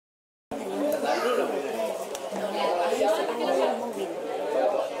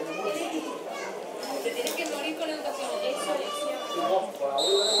Te tienes que morir con educación.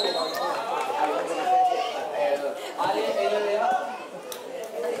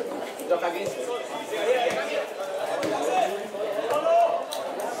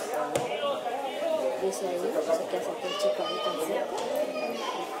 Y eso ahí, no sé qué hace el chico ahí tan cerca.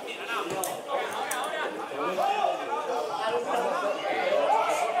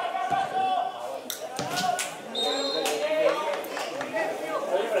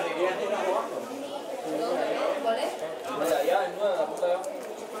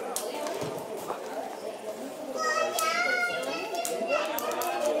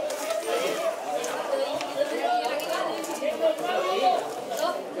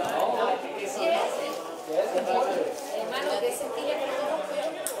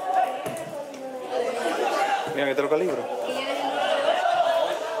 Mira que te lo calibro.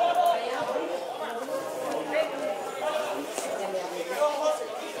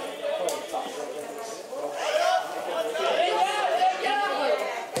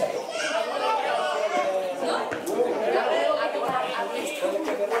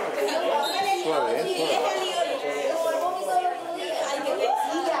 Suave, suave.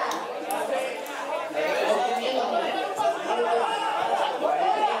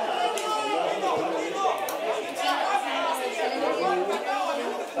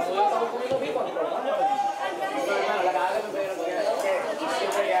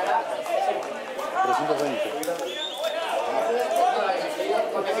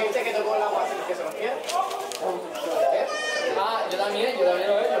 Porque viste que tocó el agua así que se los quiere. Ah, yo también lo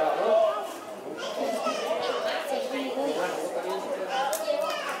he hecho, ¿no?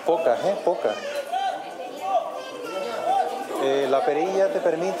 Pocas, pocas. La perilla te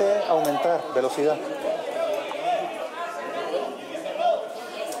permite aumentar velocidad.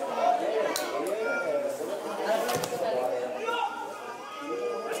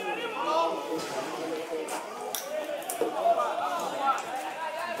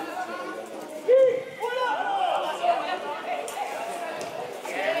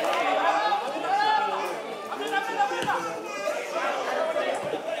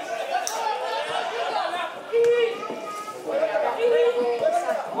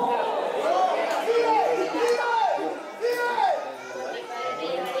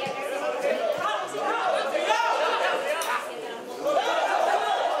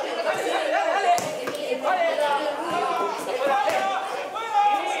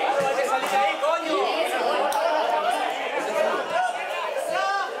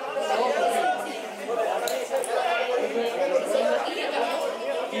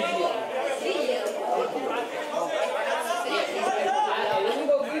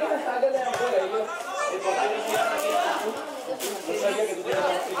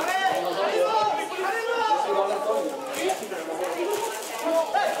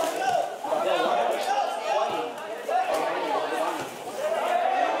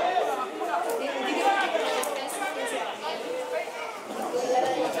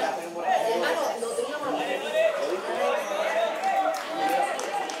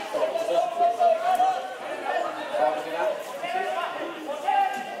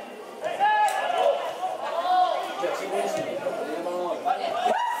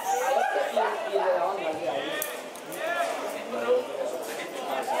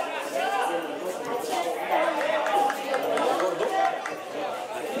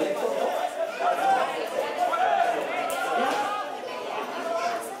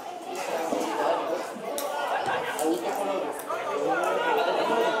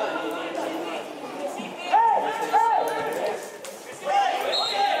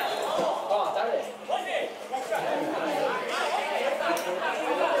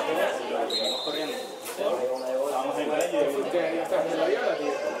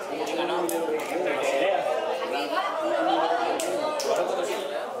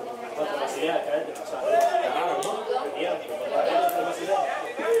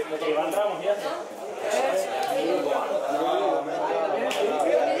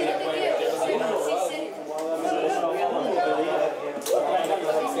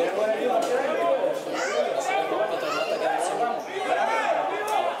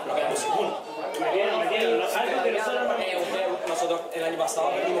 Nosotros el año pasado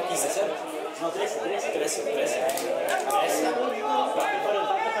perdimos 15-0. No, 13.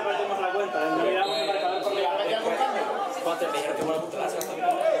 Perdimos la cuenta, no miramos el marcador por llegar. ¿Cuánto me dijeron que por la punta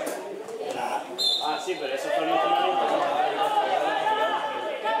Ah, sí, pero eso fue el entrenamiento.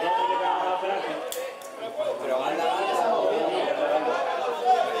 Pero anda.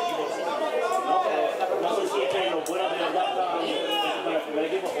 No sé si es que los buenos de verdad estaban con el primer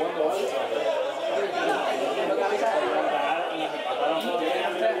equipo jugando, ¿vale?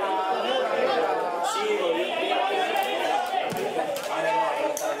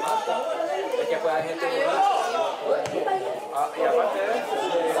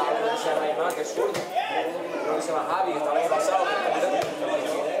 se llama Aymar, que es zurdo. Creo que se llama Javi, que estaba el año pasado, que es capitán.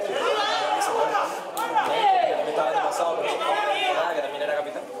 También estaba el año pasado, pero nada, que también era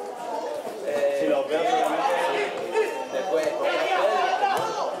capitán. Si los veo seguramente. Después, ¿por qué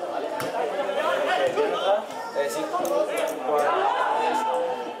sí.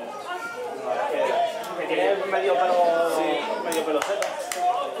 Que tiene medio pelo. Sí. Medio pelo seco.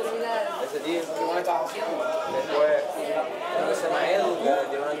 Ese tío, ¿qué bueno estás haciendo? Después, uno que se llama Edu, que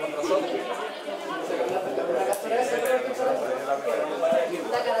tiene un año con nosotros.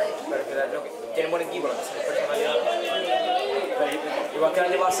 Pero tiene buen equipo, lo que se personalidad. Igual que el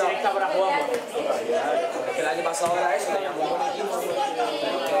año pasado. Es que el año pasado era eso, teníamos un buen equipo. Que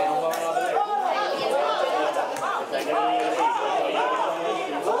no jugaban a la pelea.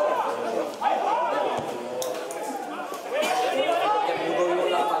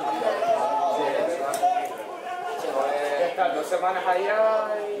 Dos semanas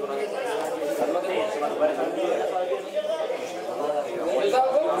allá y una vez.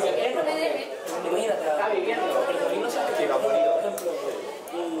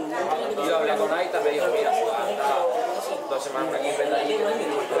 Yo hablé con Aita, me dijo, mira, si vas a estar 2 semanas aquí en Petallín,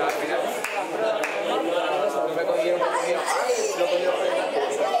 pero al final no me cogieron, lo cogieron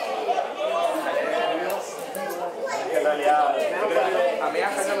En realidad, a mí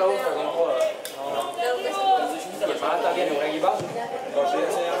Ángel no me gusta como juega. Y el Malta tiene un equipazo.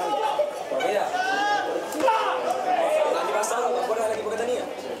 Pues mira, el año pasado, ¿te acuerdas del equipo que tenía?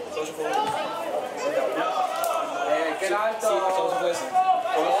 Solo se fue uno. ¿Qué era alto? Sí, solo se fue ese.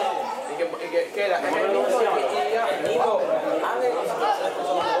 ¿Y qué era? El Nico, Ángel,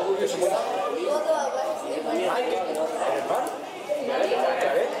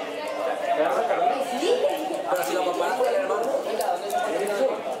 pero si lo comparas con el hermano,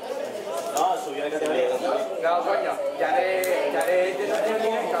 no, subió de categoría. claro, coño, ya le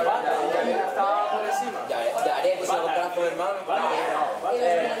estaba por encima. Ya haré que si lo comparas con el hermano.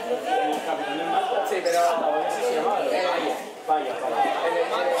 El capitán del Malta. Sí, pero se llamaba. Vaya.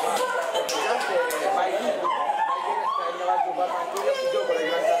 Yo por el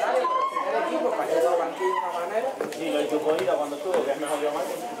Gran Canario, pero el primer equipo, para que lo banquillo de una manera. Sí, lo hizo Coida cuando estuvo, que es mejor que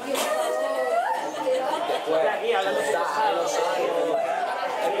Malta. Después, aquí hablando de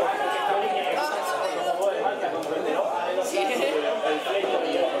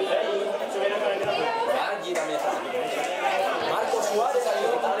Margie también está. Marcos Suárez salió.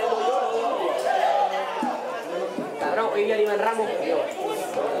 Cabrón, hoy le Iván Ramos.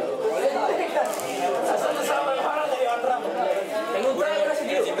 Tengo un traje para ese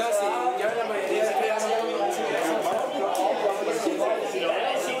tío. Ya la mayoría se crea así.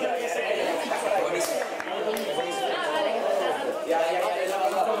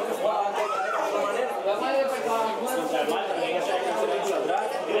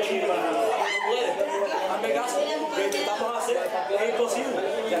 Hazme caso, lo intentamos hacer, es imposible.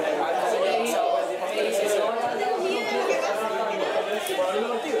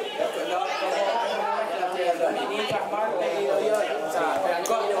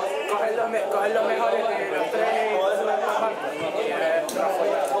 Coger los mejores de los tres.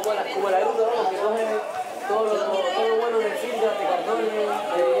 Como la Arucas, que coge todo lo bueno del filtro, de cartones, de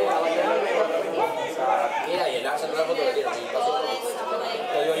abandonar. Mira, y el Arce no la foto que tiene.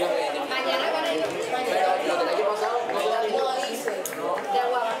 Lo digo yo. Mañana con él. Pero lo del año pasado no dice. De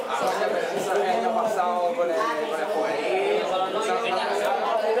agua. El año pasado con el juvenil.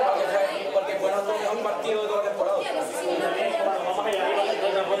 Porque fue nuestro mejor partido de toda la temporada. Vamos allá arriba,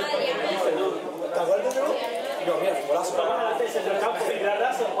 ¿Te acuerdas de no? No, mira, el golazo. vamos adelante, centro del campo, sin gran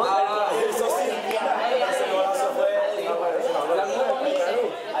raso. Eso sí. Ese golazo fue.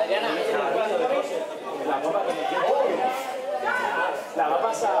 Adriana, la va a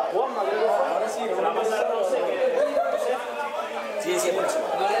pasar Juanma, creo que fue. ahora sí, La va a pasar Rosé, que sí, es buenísimo.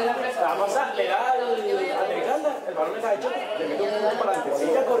 la va a pasar, le da al americano, el balón está hecho, le mete un punto para adelante. Si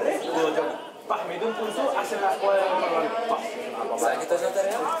ella corre, mete un punto, hace la jugada del balón. ¿Sabes que esto es este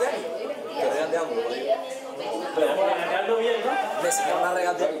real? Que real de ángulo, lo digo. Pero ganando bien, ¿no? Me enseñaron una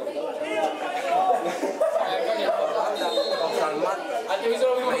regate. Contra el mar. Me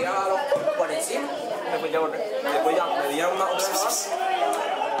llegaba por encima. Después ya borré. Después ya me dieron una otra más.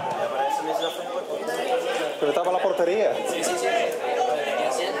 Pero está para la portería. Sí.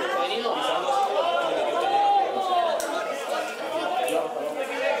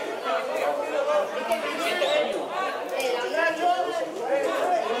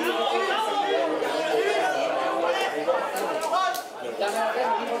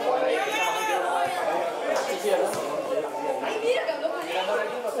 Mira, que habló con él.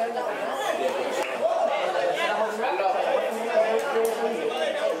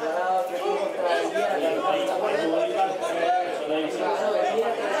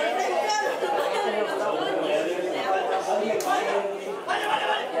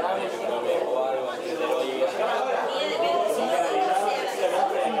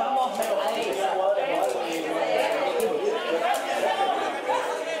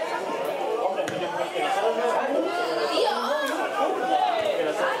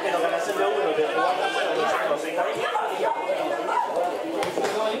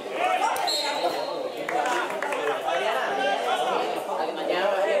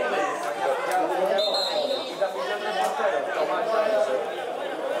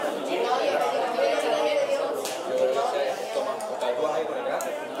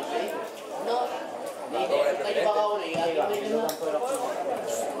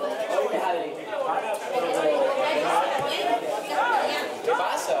 ¿Qué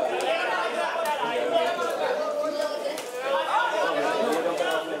pasa?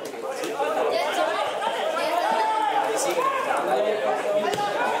 Sí, que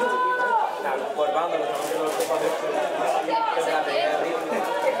por bando, que se la pegué arriba.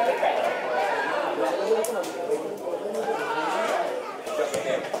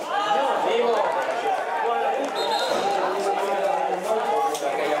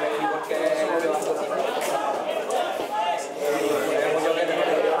 Que yo me di porque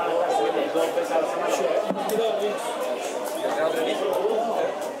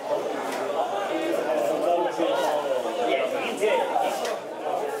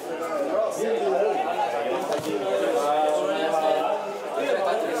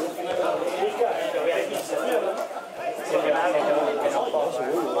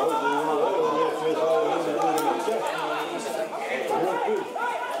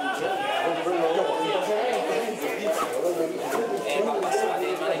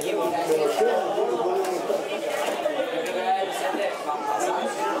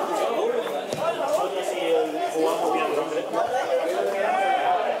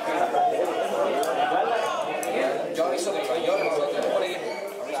yo aviso que yo no por aquí.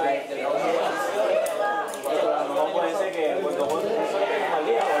 No puede ser que cuando vos mal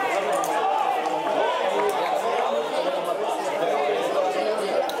día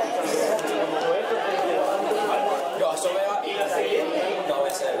Yo eso veo y la siguiente. No voy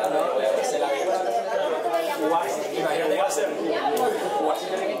a hacer la vida. Imagínate que va a ser.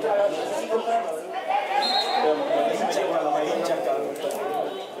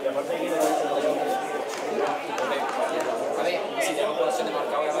 A ver, si tenemos población de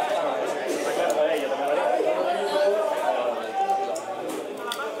marcado, ya va a estar.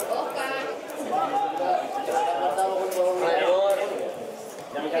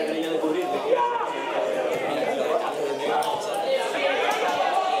 Ya me encargaré yo de cubrirte.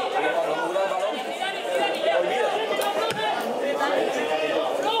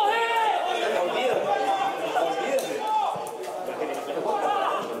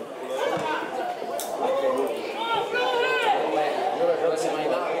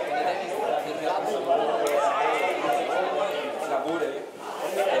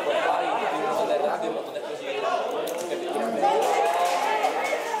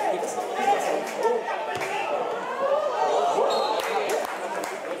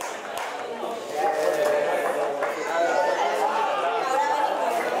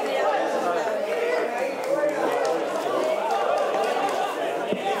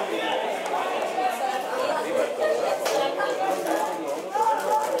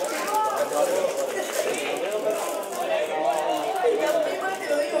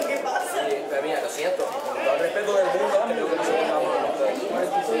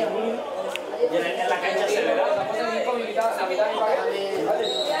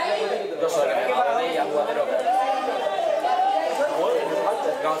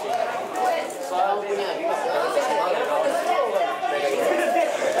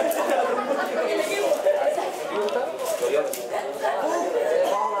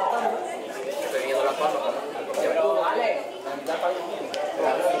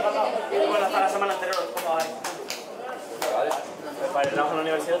 Bueno, hasta la semana anterior, ¿cómo va? Para el trabajo en la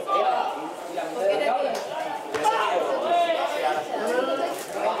universidad.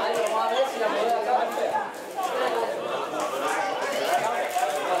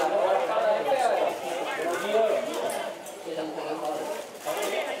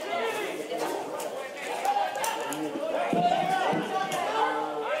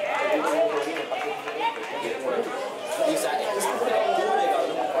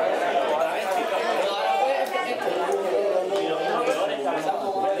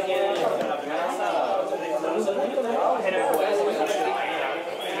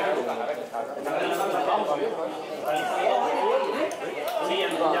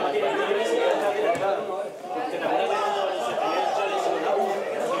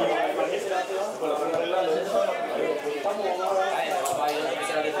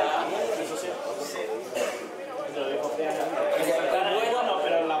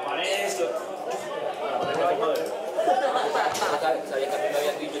 Sabías que a mí me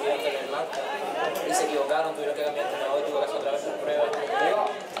habían dicho que iba a tener más y se equivocaron, tuvieron que cambiar el entrenador y tuve que hacer otra vez pruebas.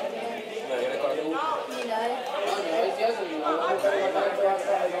 Me viene con el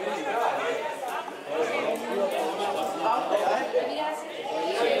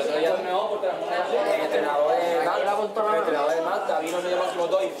el entrenador es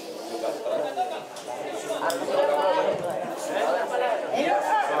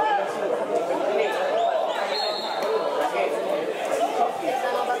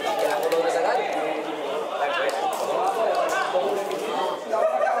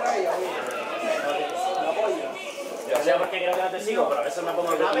a veces me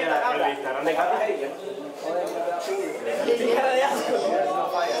pongo el Instagram de Campo.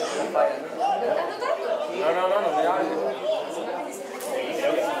 No, mira.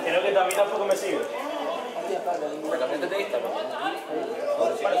 Creo que también tampoco me sigue. ¿Me cambiaste de Instagram? Bueno,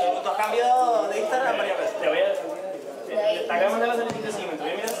 tú has cambiado de Instagram varias veces. Te voy a... Te acabo de mandar la solicitud de seguimiento.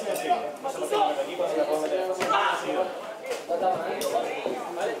 Voy a mirar si me sigue. No sé lo que meto aquí, pues si la puedo meter. No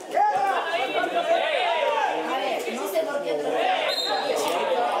sé por qué.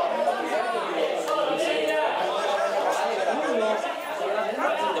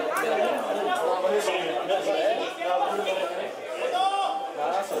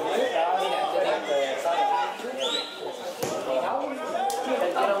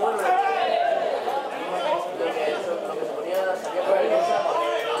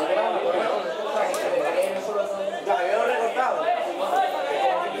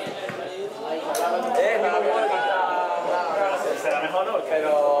 Será mejor, ¿no?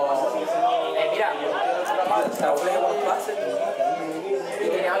 Pero, mira, Raúl es por clase y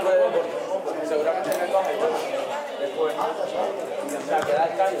tiene algo de deporte. Seguramente me coge después. O sea, queda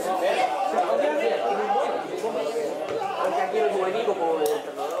el cambio. Aunque aquí el juvenil como el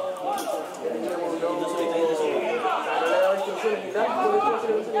entrenador no le ha dado instrucciones ni tal, por eso se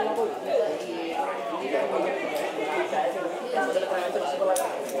le gusta el apoyo.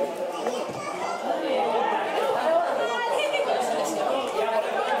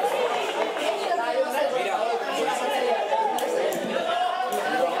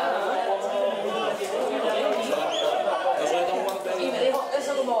 Y me dijo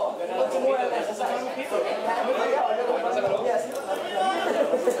eso como 8-9 veces, ¿sabes?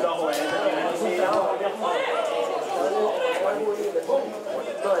 Los jóvenes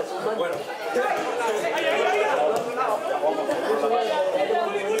bueno.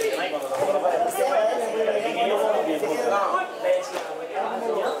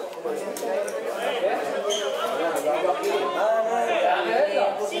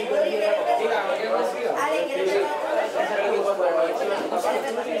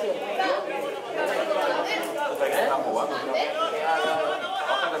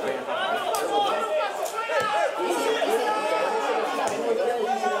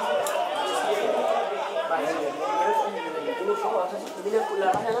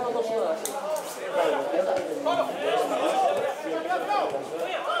 La raja no nos lleva así.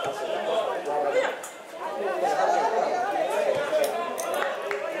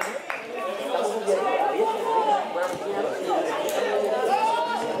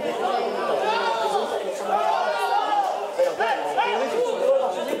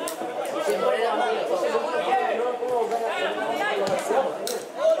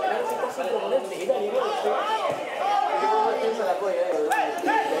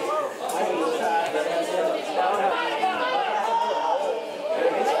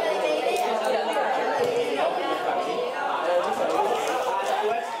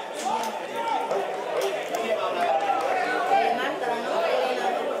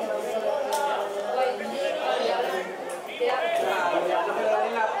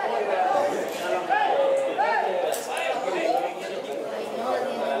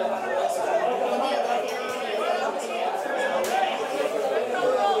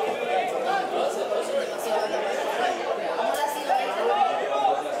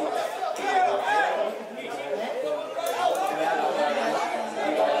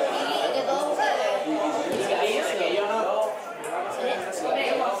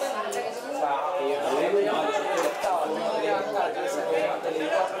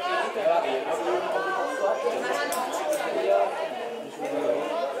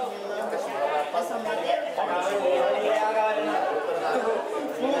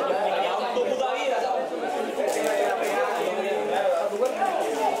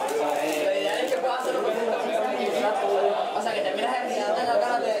 O sea, que terminas ejercitando la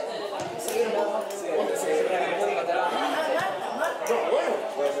cara de seguir un poco. Para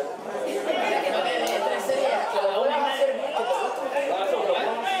que no te dé 13 días, que lo vuelvas a hacer bien,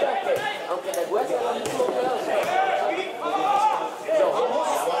 aunque te cueste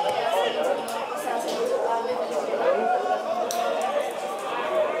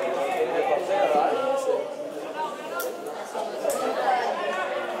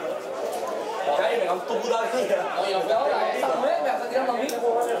Tu puta vida. oye, ahora esa mujer me está tirando a mí.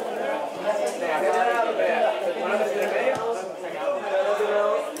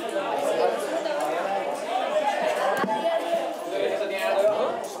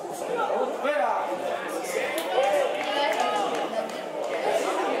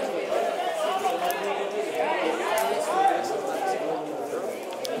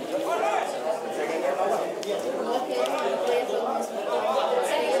 No,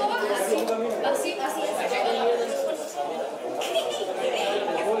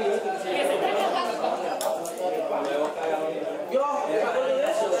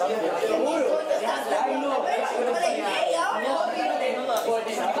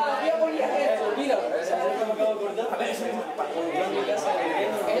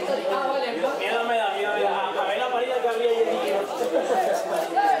 Miedo me da. A ver la parilla que había ayer.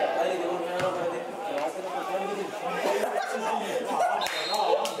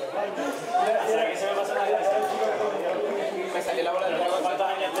 ¿Será que se me pasa la vida? Me salió la bola del dragón. ¿Cuántos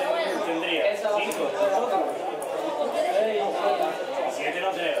años tendría? 5. 7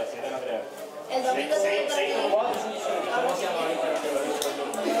 no creo. El domingo se entra aquí. ¿Cómo se llama ahorita?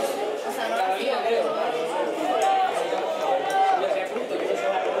 O sea, no Carolina, creo.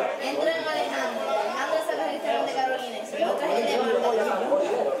 entra en Alejandro. Alejandro se registraron de Carolina. Y si la otra gente manda.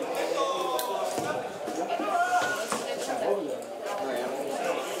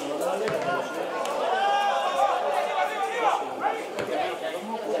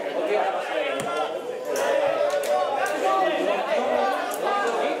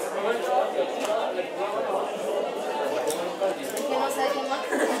 Que no sé quién más.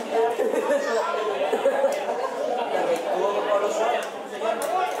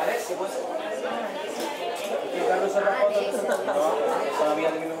 A ver, si puede ser.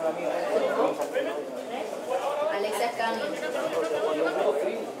 Alexia Cani.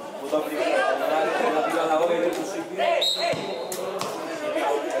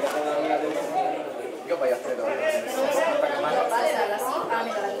 Yo vaya a hacer todo. Pasa, la sí. Ah,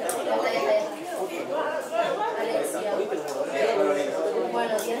 mira, Alexia.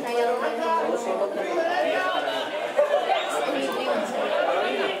 Bueno, tienes ahí a los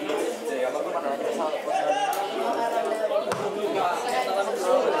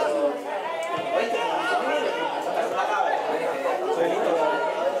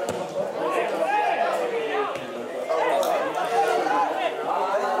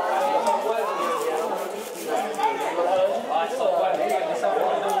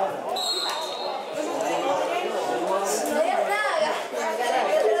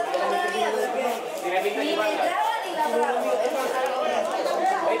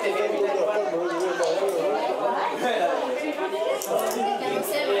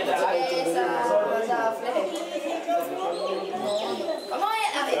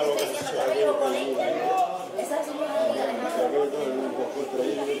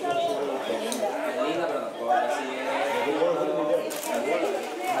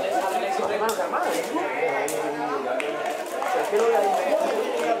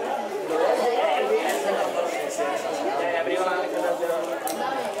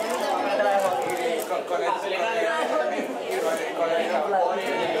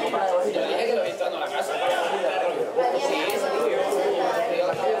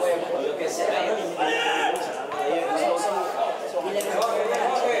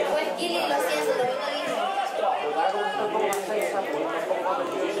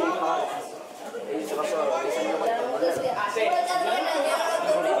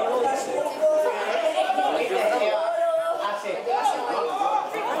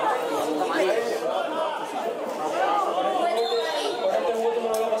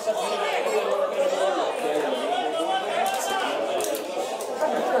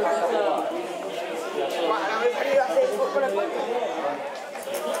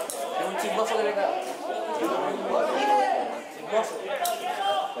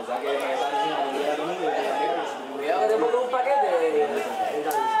Cuidado que te pongo un paquete.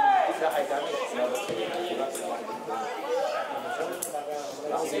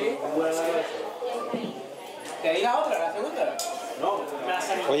 ¿Sí? ¿Te diga otra, la segunda? No, me la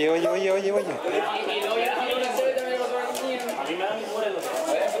salió. Oye. Y luego ya la una serie también lo traen aquí. A mí me da mi muere los dos.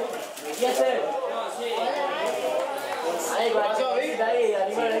 ¿Qué hacer? Ahí, cualquier ahí,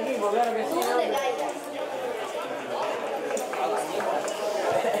 anima al equipo, claro que sí. No te caigas.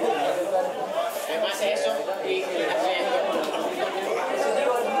 Además eso y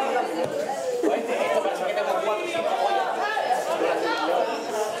esto parece que tengo 4 o 5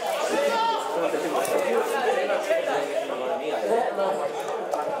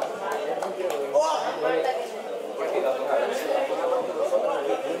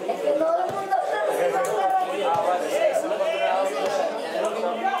 Es que todo el mundo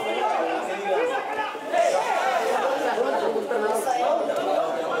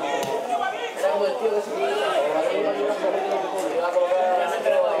Era como el tío que se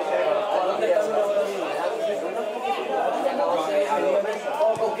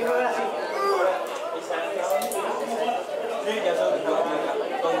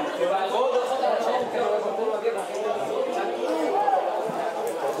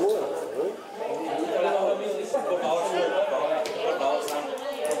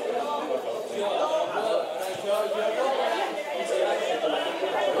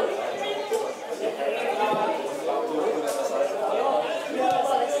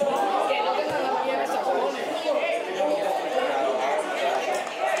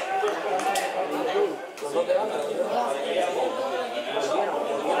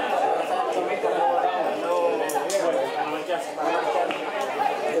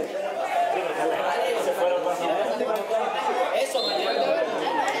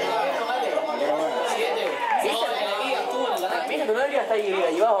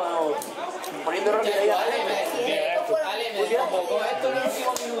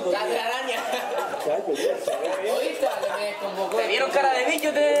cara de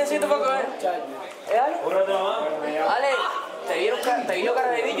bicho te necesito para coger. Ale? Ale, te vieron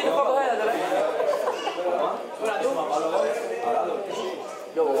cara de bicho y te fue a coger.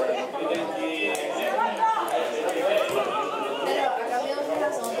 Yo voy. Pero a cambio de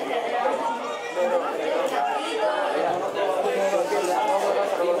razón,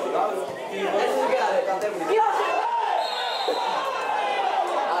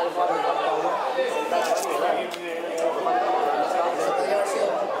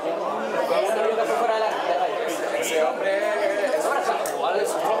 Ese hombre es jugar de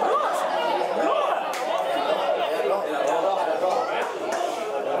su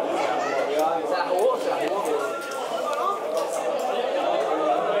se la jugó.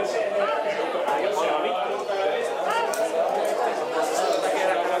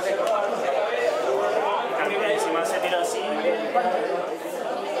 Si más se tira así.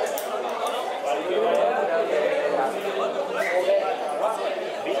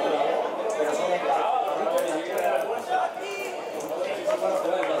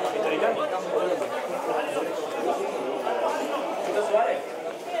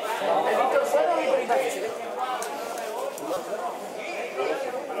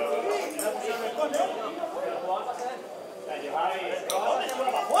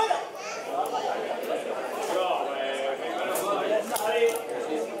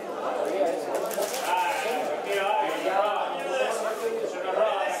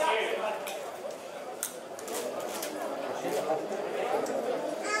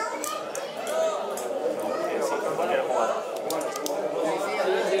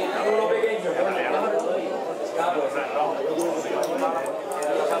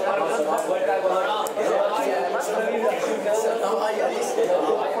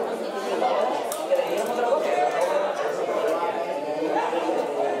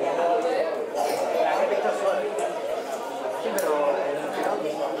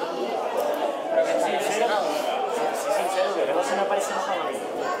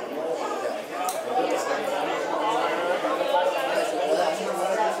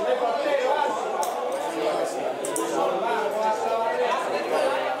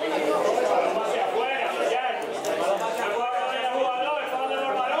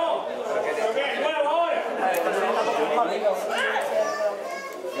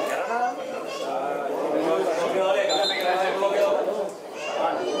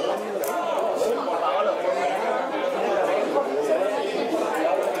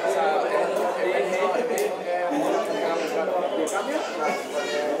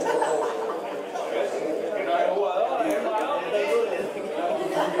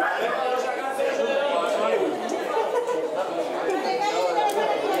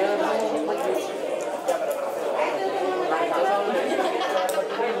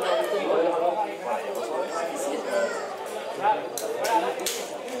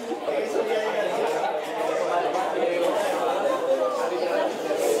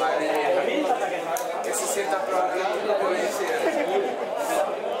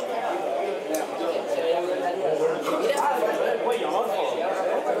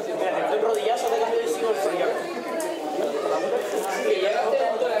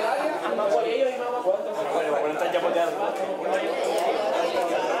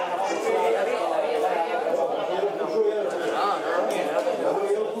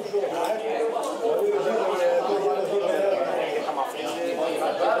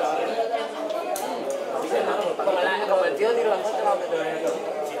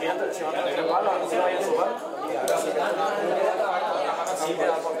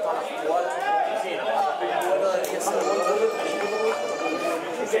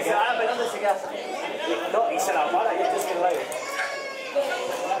 Se queda la pelota y se queda. No, y se la para y este es el live.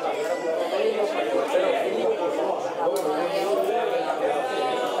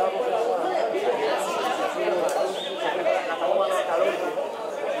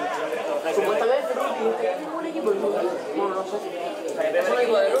 Supuestamente es un equipo, bueno, no sé. ¿Es un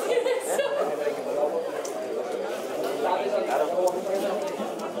equipo de rugby?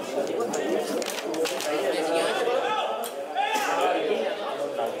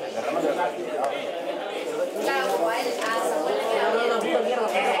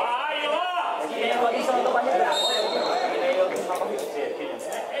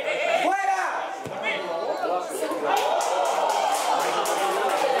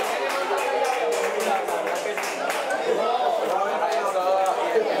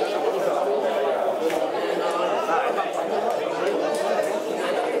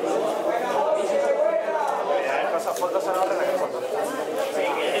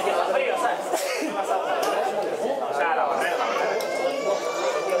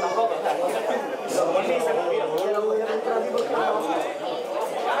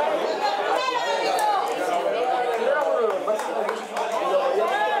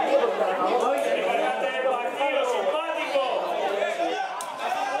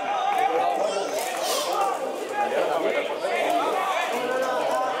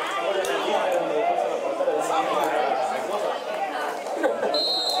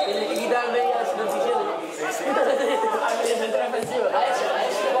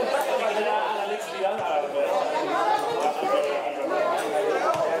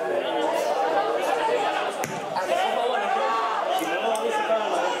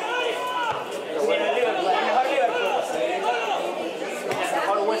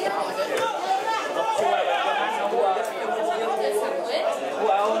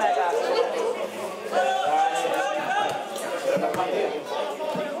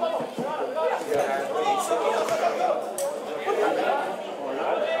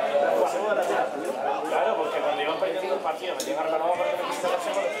 partido, me tiene que renovar porque me quise la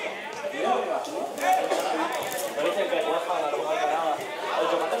semana. Me dicen que juega a lo mejor ganaba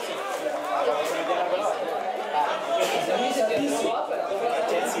 8 14. Se me tiene que renovar.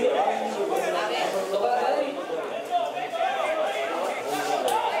 Chelsea,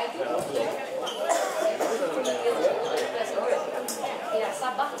 Mira,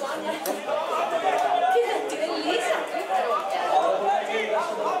 esas bastones. Tienen lisa.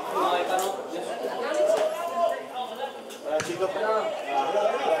 no, esta no. Hola chicos,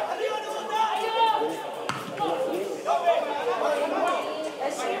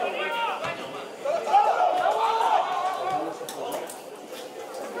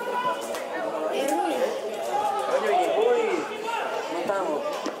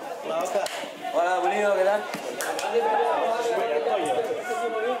 Hola, Pino, ¿qué tal?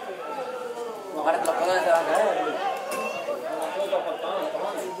 Ahora los cojones te van a caer.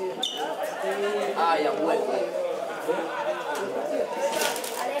 Ah, ya vuelvo.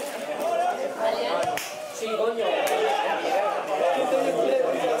 sí, coño.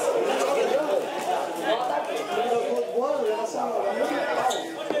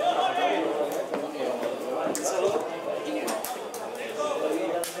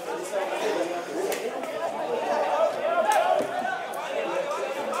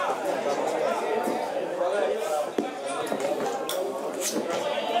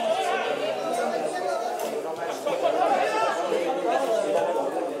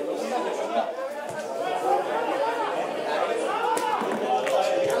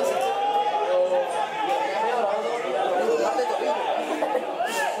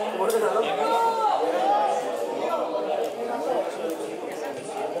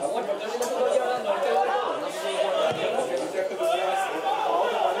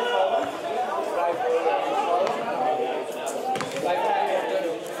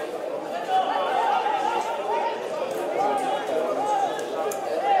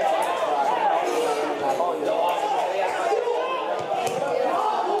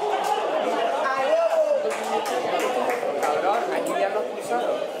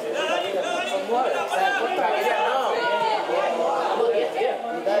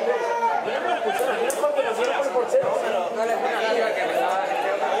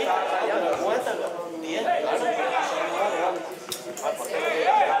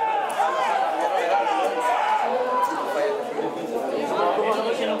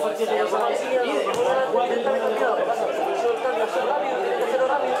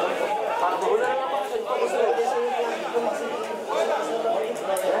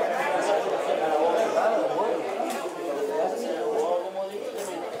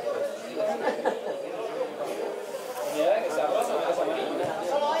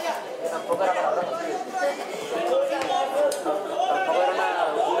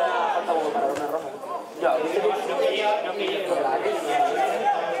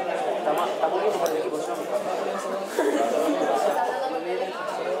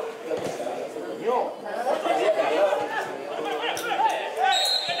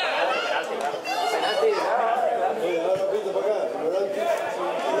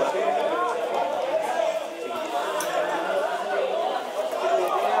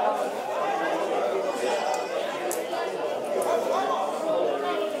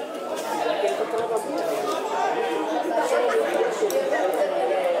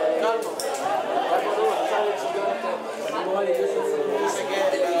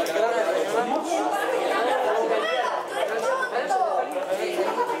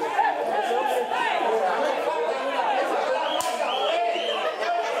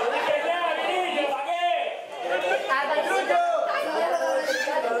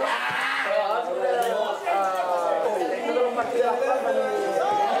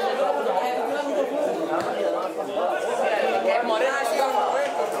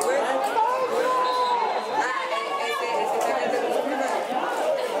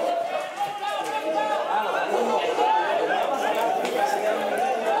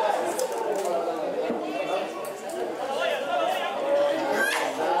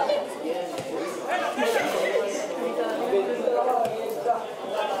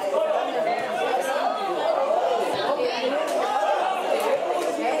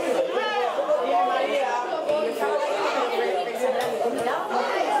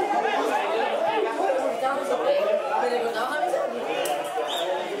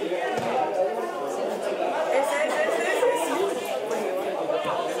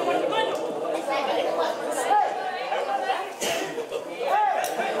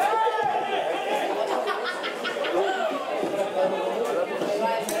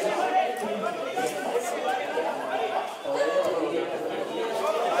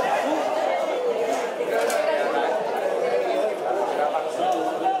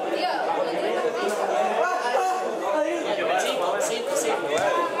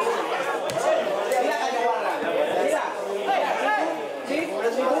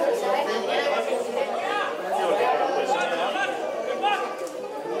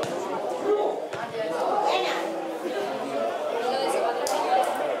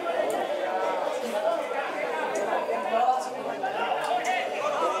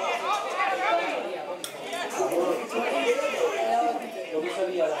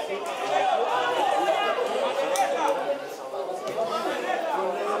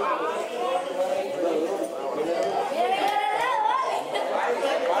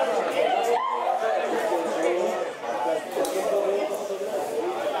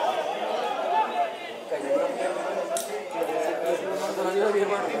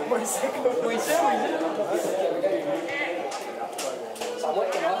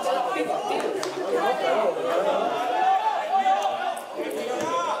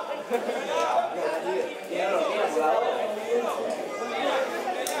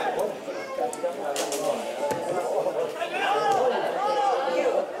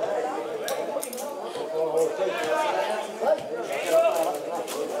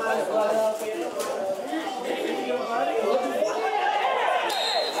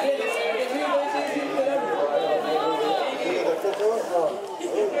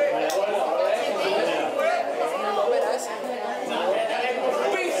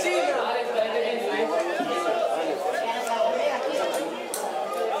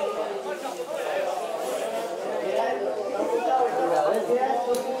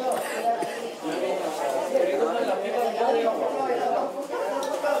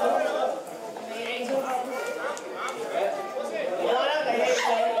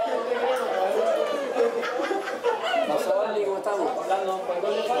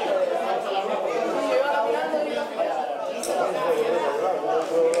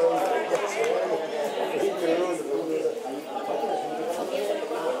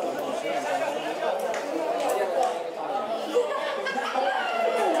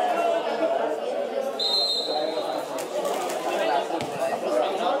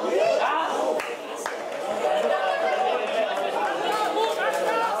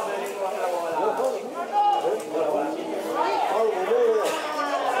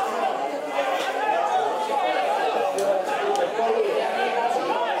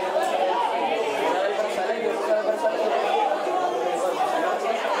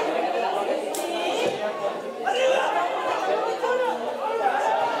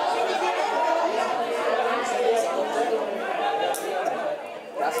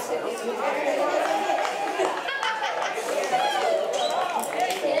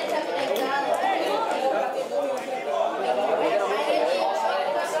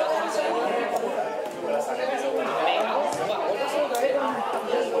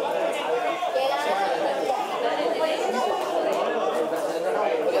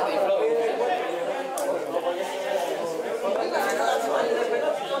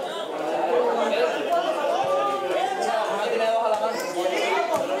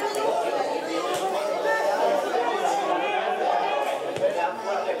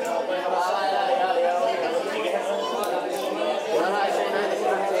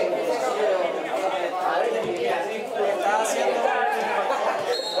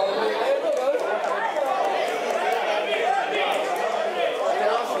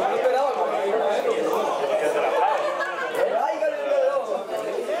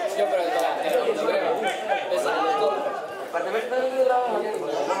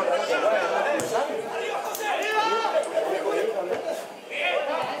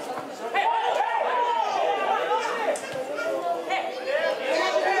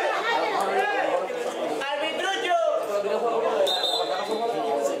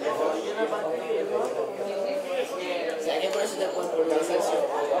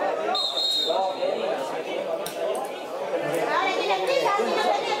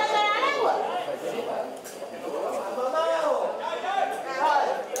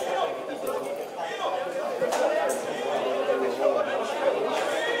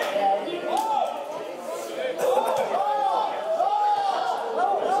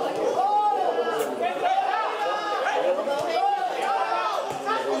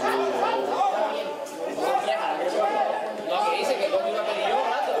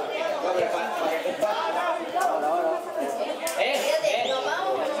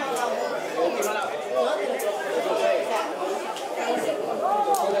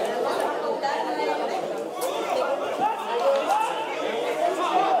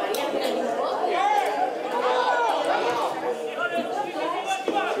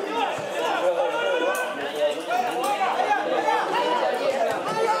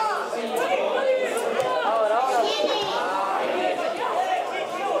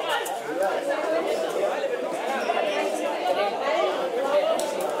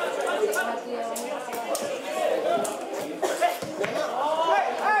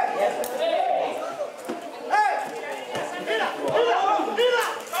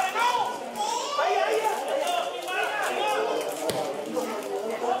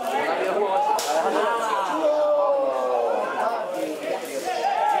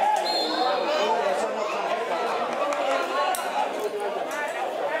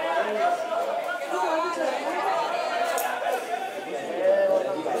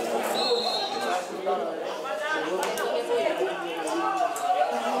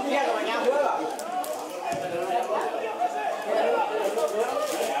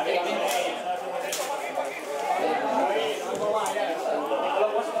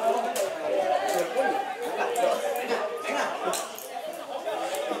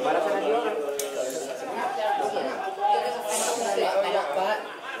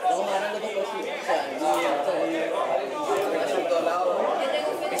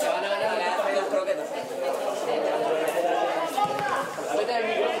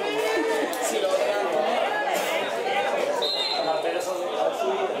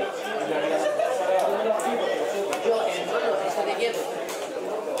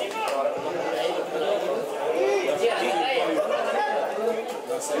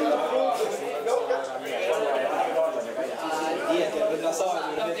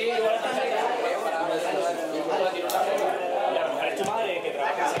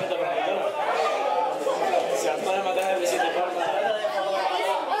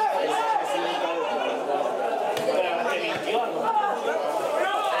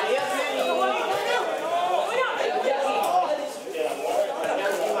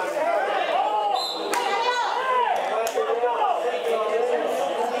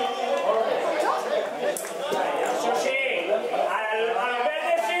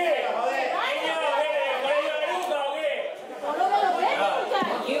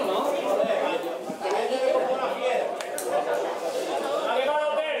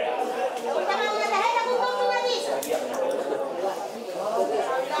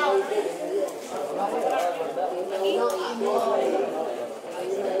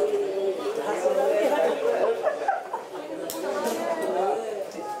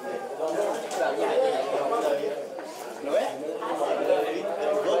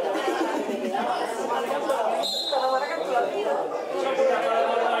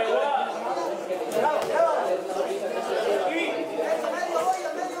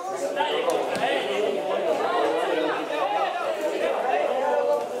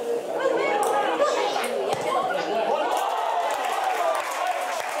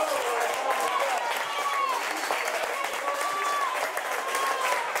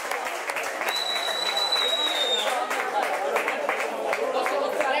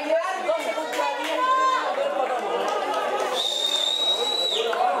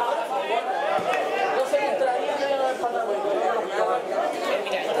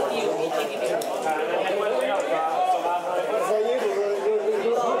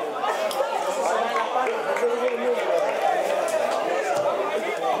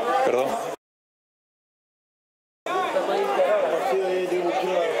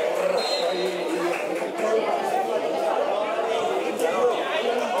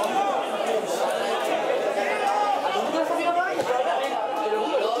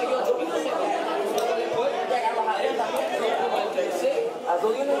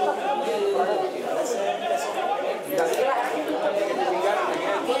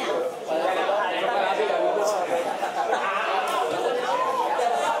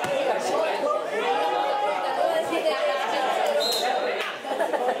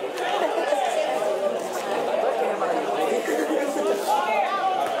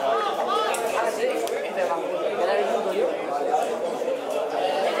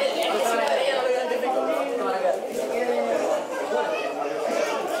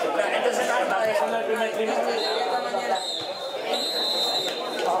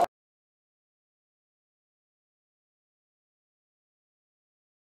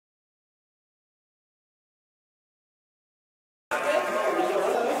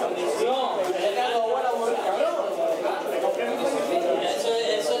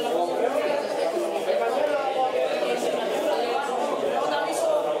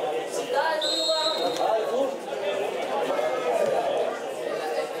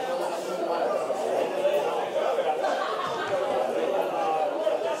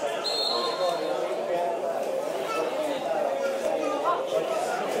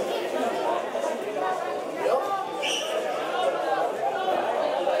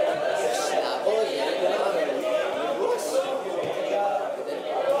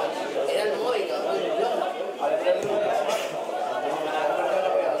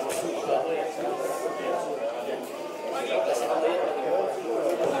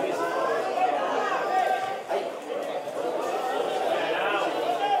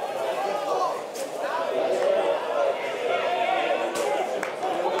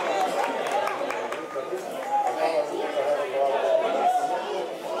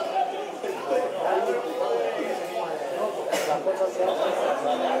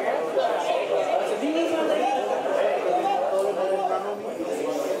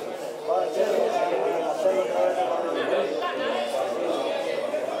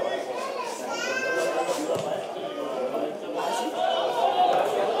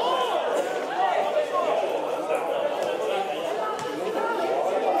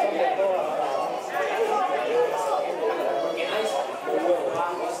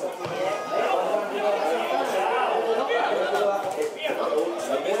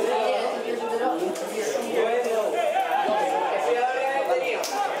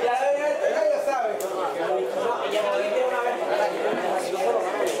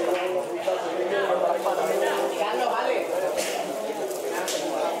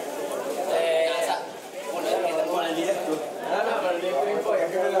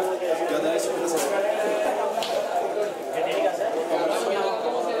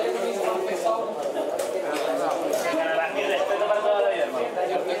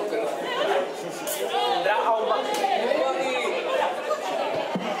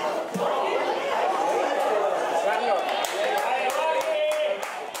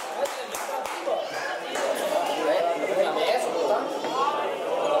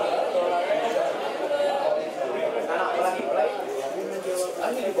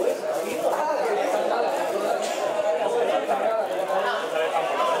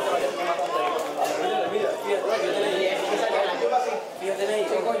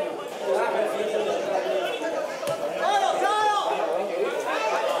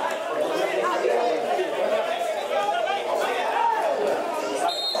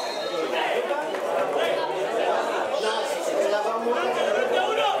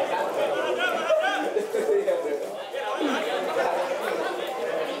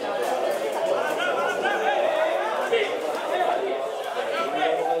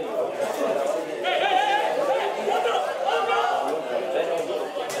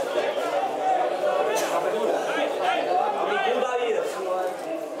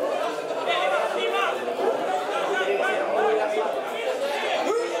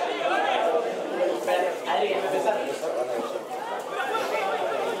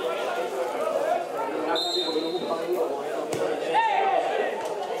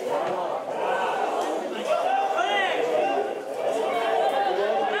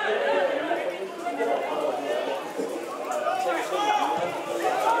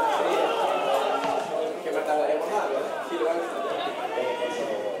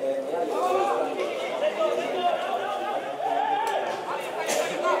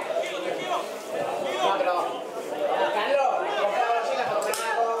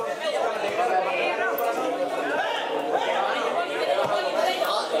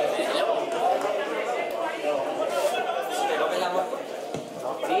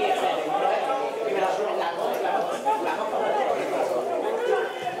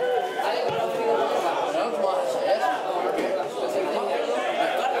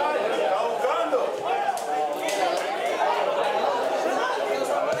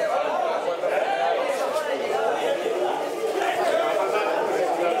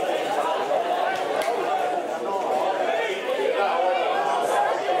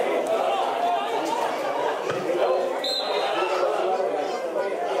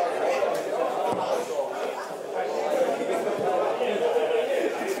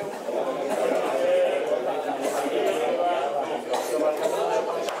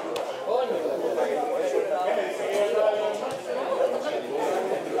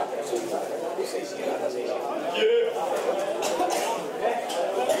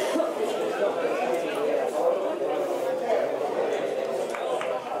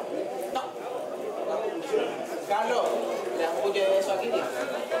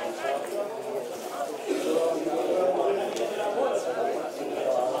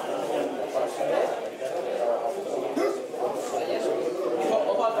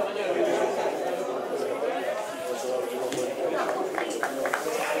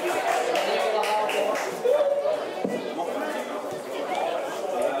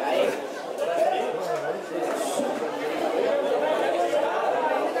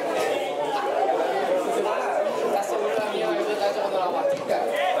 Estás seguro de la mía que tú estás echando la guatica.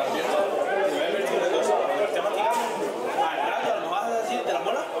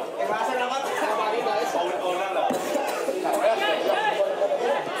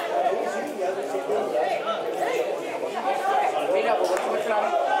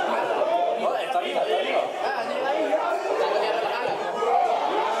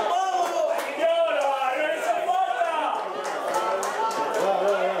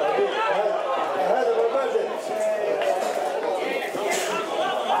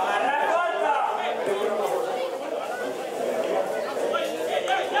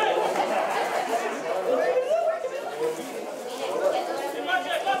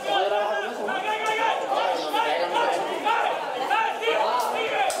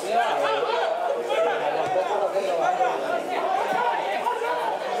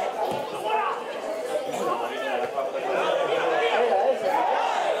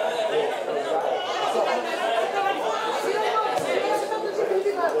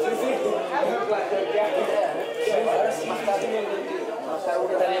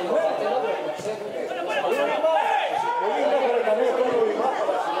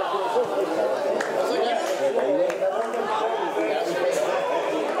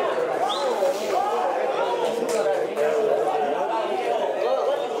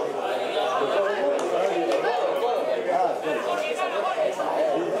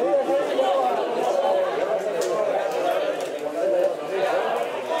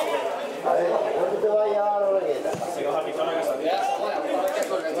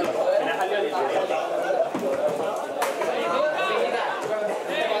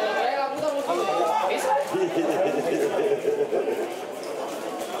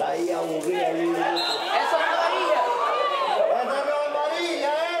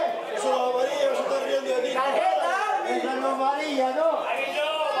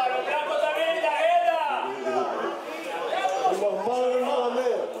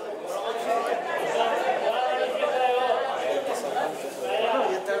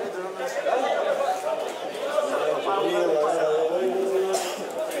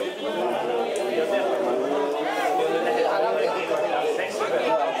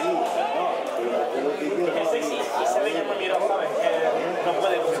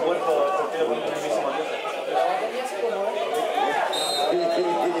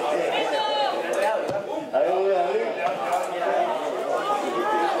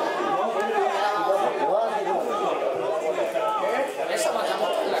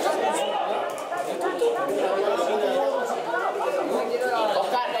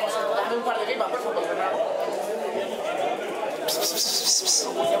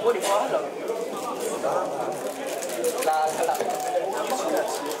 Ya puedo bajarlo. La.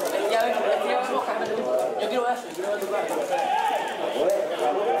 Ya vemos, yo quiero eso, yo quiero ver tu cara.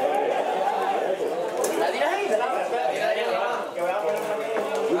 ¿La tiras ahí? Que voy a poner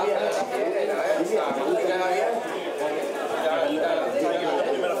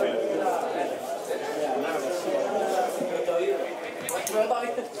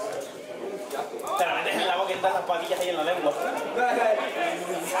Te la metes en la boca y te das las patillas ahí en la lengua.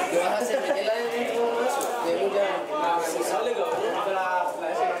 ¿Qué vas a hacer? ¿Meterla dentro de eso? De mucha... Se sale,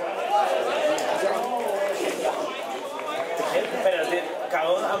 Pero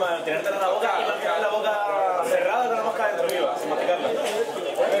cagón a mantenértela en la boca y mantener la boca cerrada con la mosca dentro viva, sin masticarla.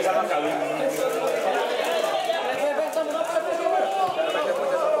 Esa mosca.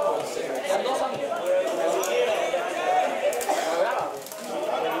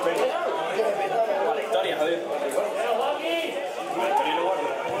 La historia, Javier. La historia lo guardo.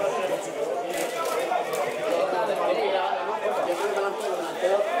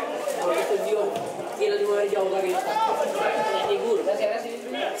 Y el último vez ya otra que no está. Ninguno. Gracias.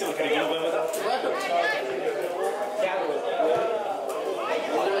 Sí, porque aquí no puede matar. ¿Qué hago?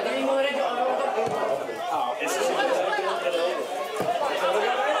 Cuando metí el mismo derecho, ahora voy a botar. Ah, eso sí.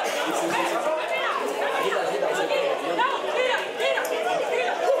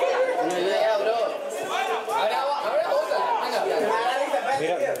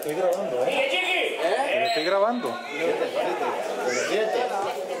 Mira, estoy grabando, Estoy grabando.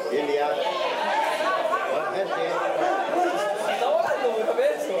 Bien liado. Buena gente. Está volando, me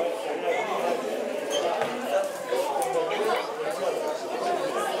eso.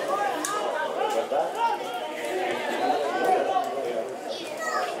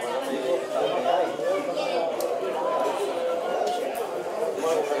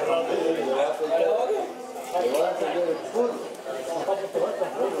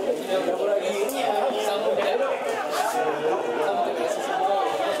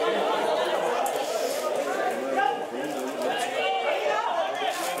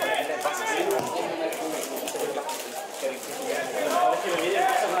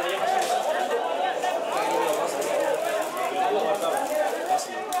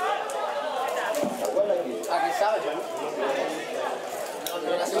 Aquí sabes, ¿no?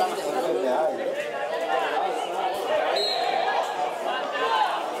 No la solamente.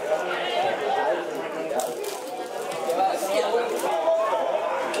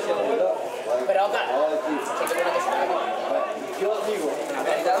 Pero acá, Yo digo,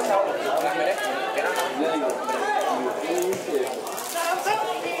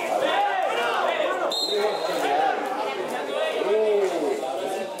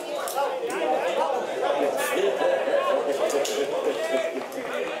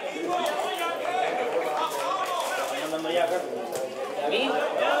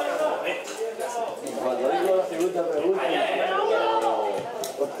 cuando digo la segunda pregunta,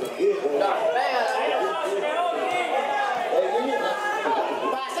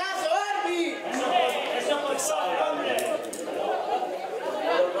 ¡pasazo, Arby!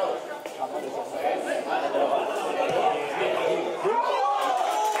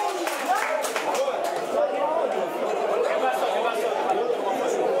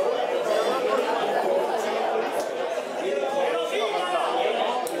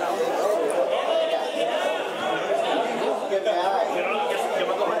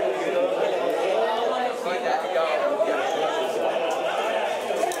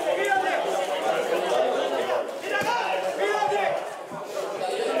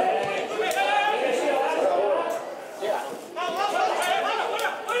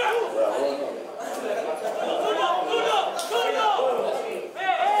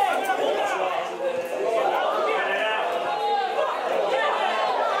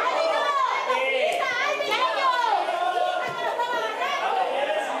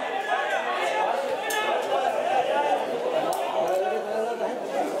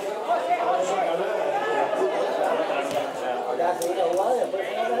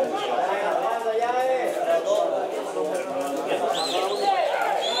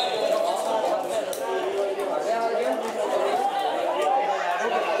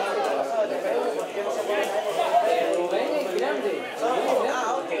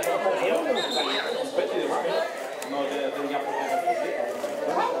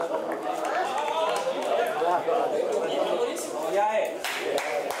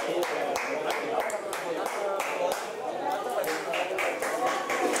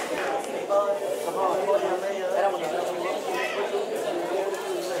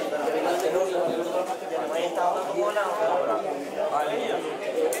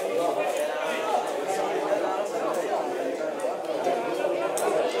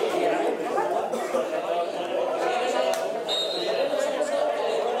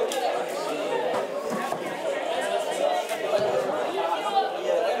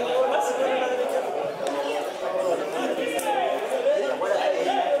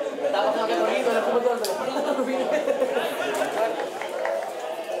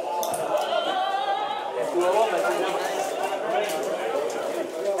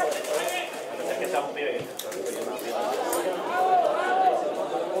 un pibe.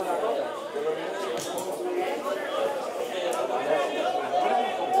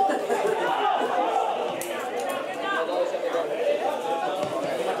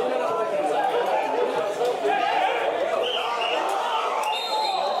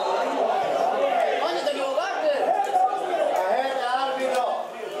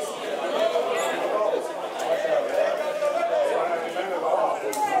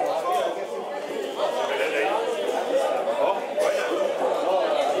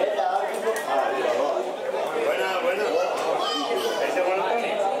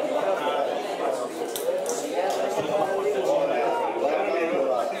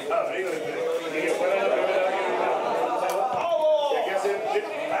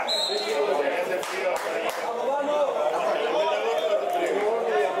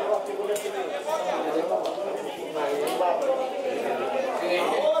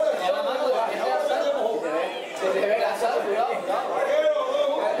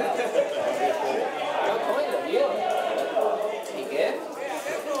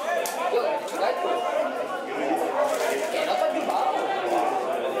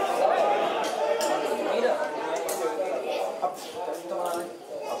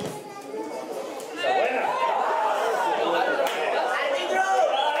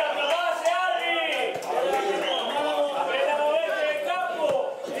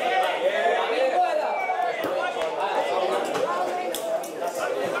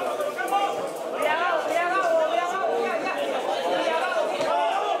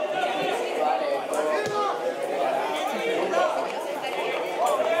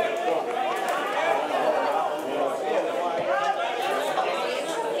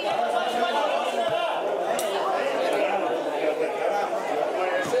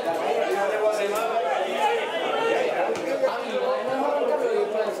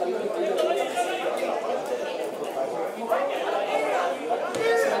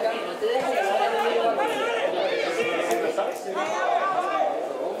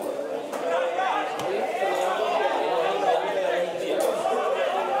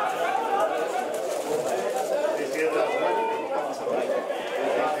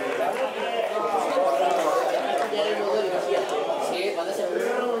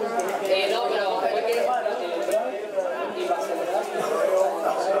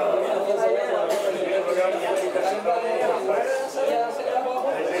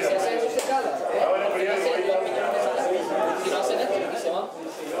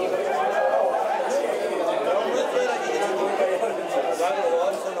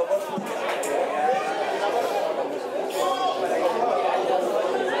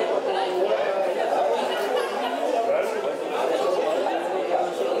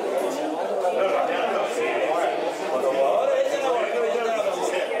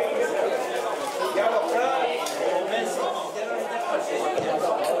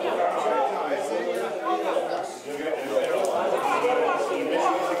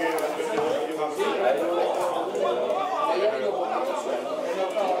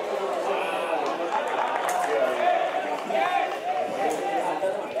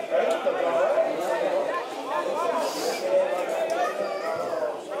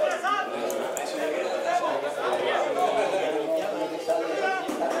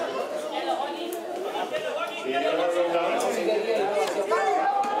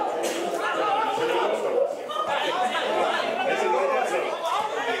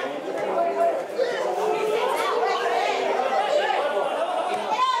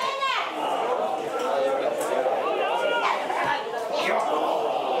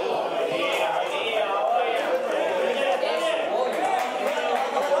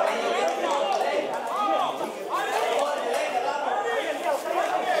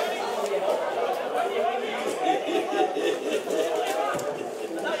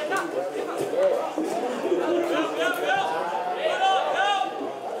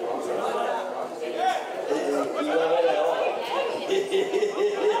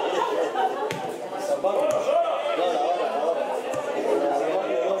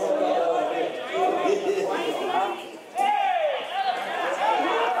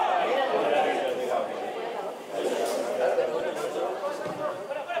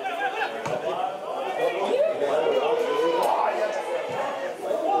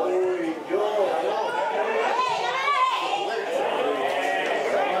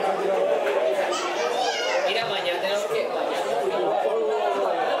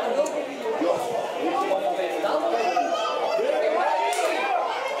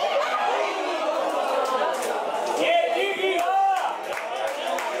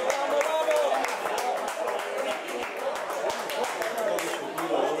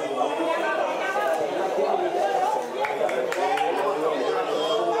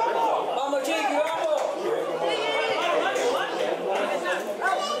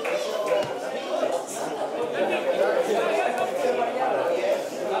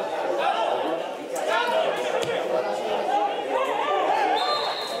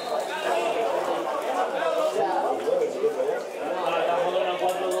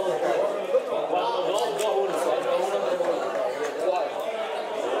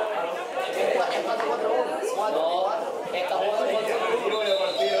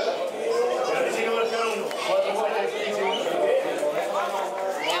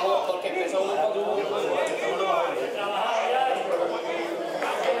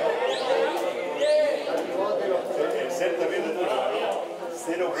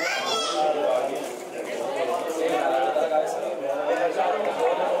 Están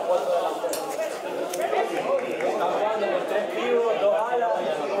jugando con 3 pibos, 2 alas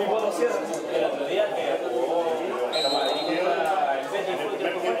y 4 cierres. El otro día que jugó el Madrid contra el Betis.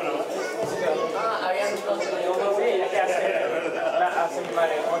 Habían dos. Sí, es que hacen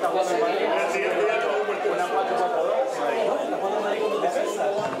 ¿cómo está jugando el Madrid? Una 4-4-2. Está jugando el Madrid con tu defensa.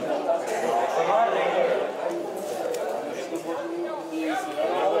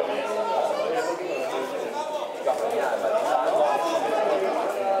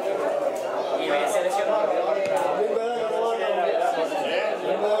 Y me seleccionó.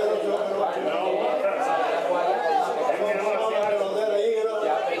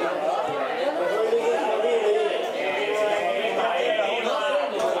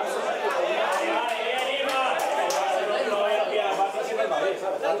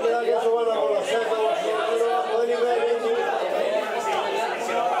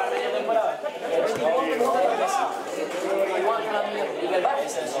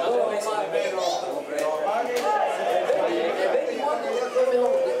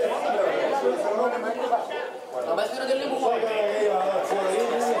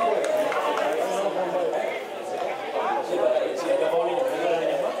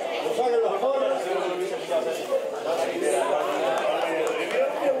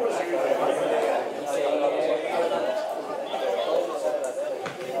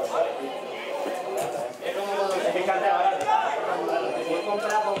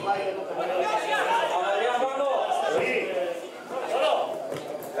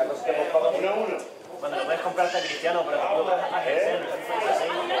 Bueno, lo puedes comprarte a Cristiano, pero tampoco puedes ejercer.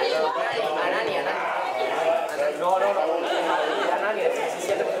 No, a nadie,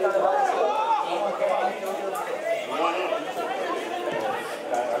 17% de base.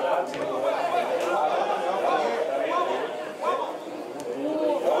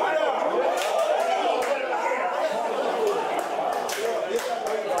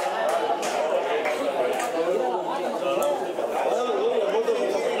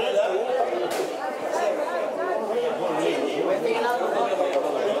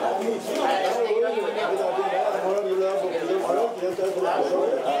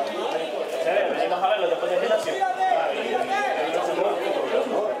 Venimos a verlo después del gimnasio.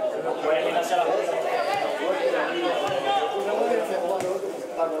 Voy al gimnasio a la fuerza.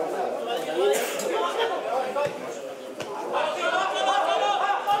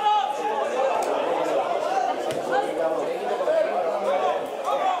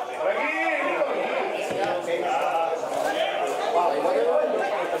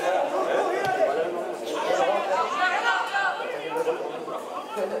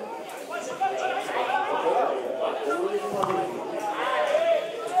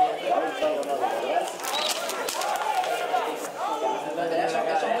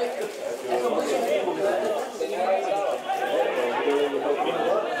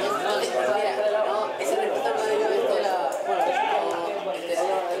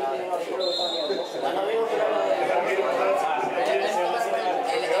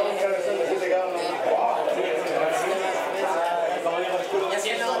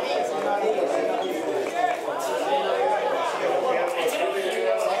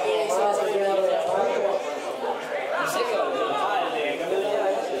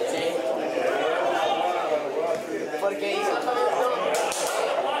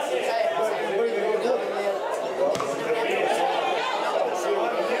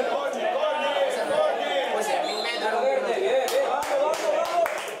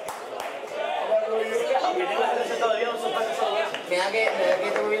 Me da que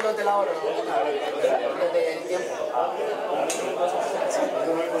estoy viendo desde la hora, ¿no? Desde el tiempo. Sí,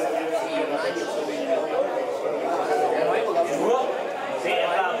 un año. Sí,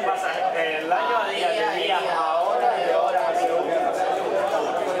 pasa el año a día, de días a horas, de horas a segundos.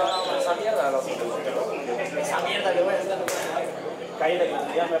 Esa mierda que voy a hacer. Cállate, que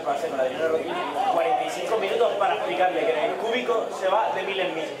un día me pasé con la Adriana Roquín 45 minutos para explicarle que en el cúbico se va de 1000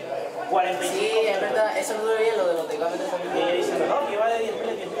 en 1000. 45 Sí, es verdad, eso no lo veía lo de los decámetros también. Y ella dice, no, que va de 10.000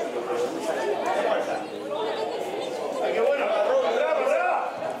 en 10.000. ¡Qué bueno! ¡Bravo,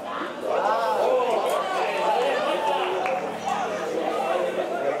 bravo!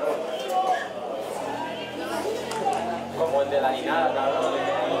 Como el de la Linada, cabrón,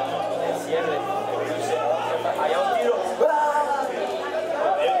 el cierre. Allá un tiro.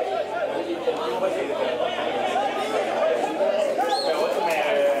 Pero bueno,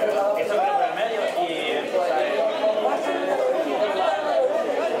 eso creo por el medio y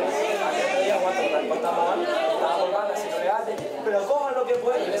 ¿cuánto más?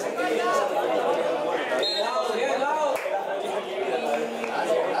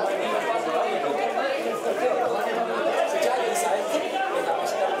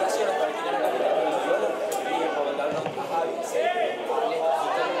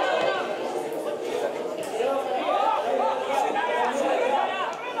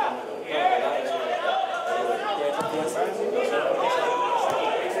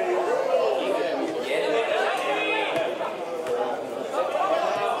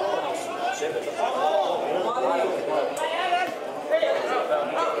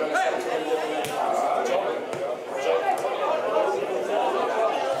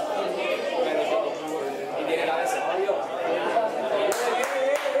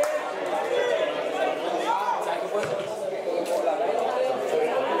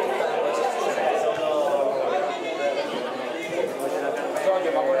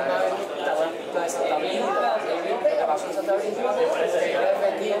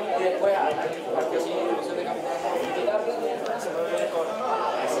 después, al partido sin ilusión de capitán, se mueve con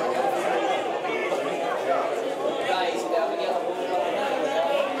y si te da venía tampoco para nada,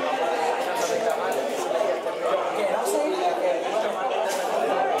 que no sé,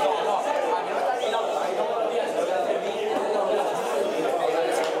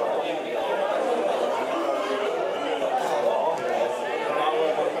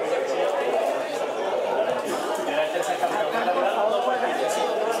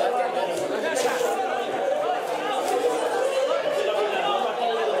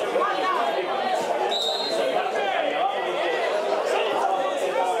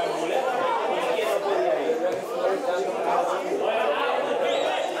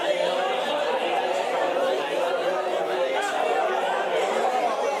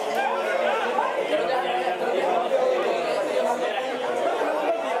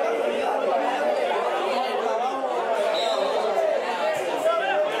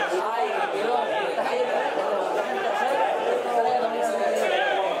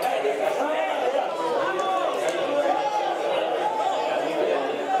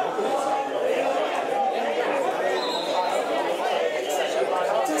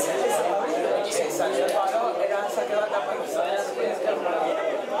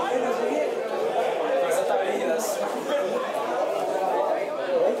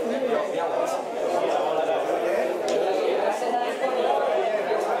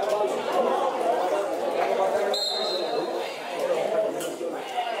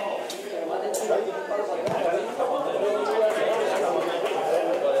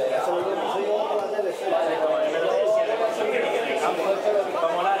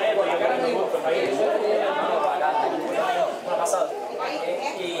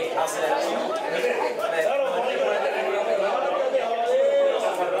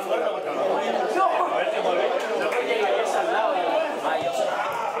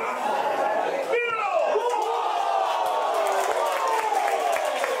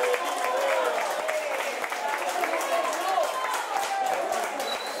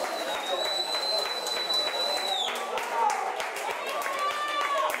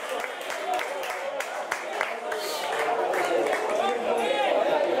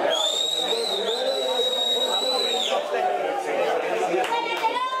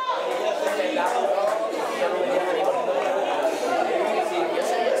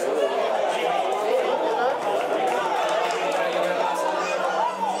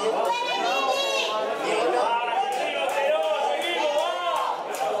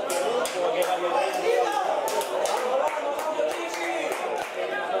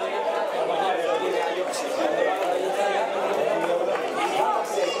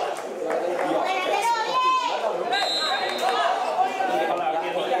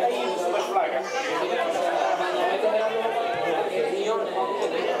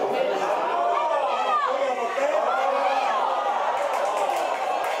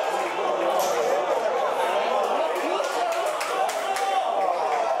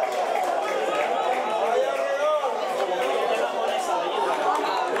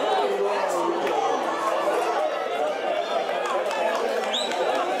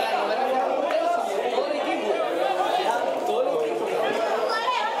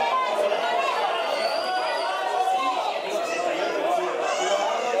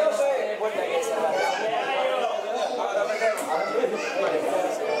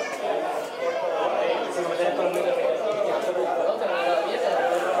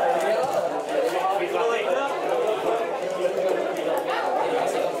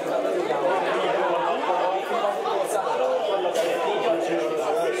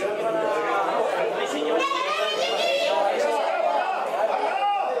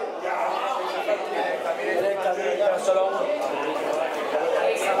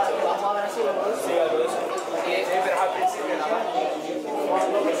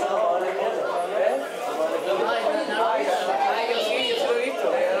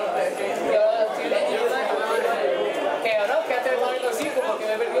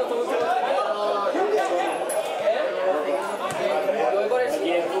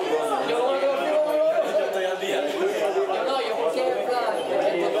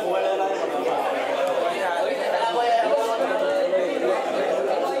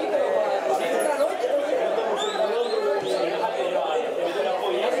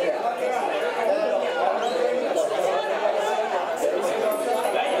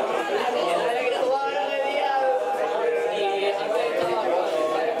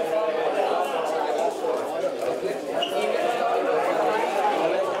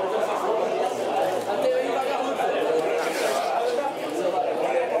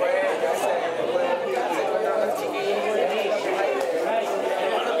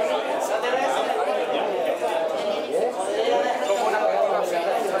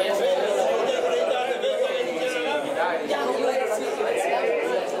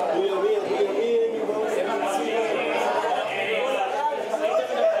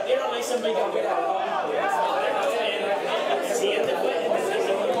 siguiente fue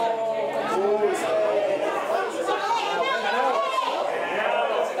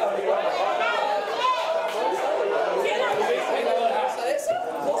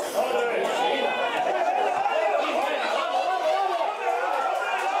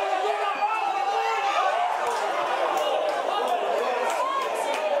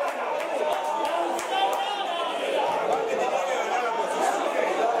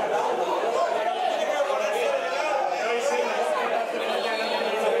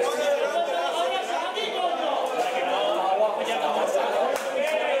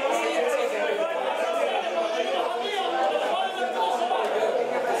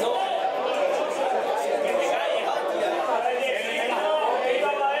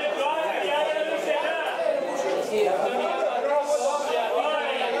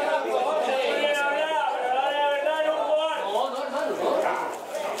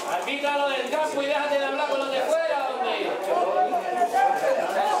Quítalo del campo y déjate de hablar con los de fuera, hombre.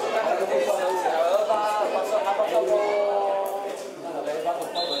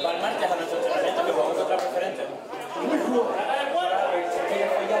 Palmas, que es a nuestro entrenamiento, que jugamos contra Preferente.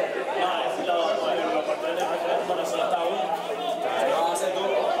 No, los partidos de Preferente no solo está uno. Vamos a hacer tú.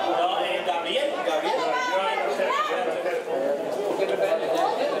 No, Gabriel. ¿Por qué Preferente?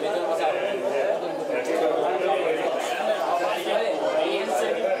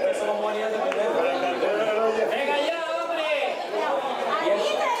 ¡Venga ya, hombre!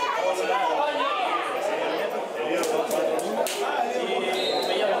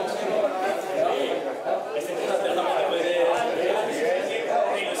 Este es un tratamiento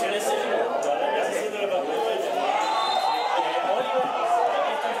de ilusiones.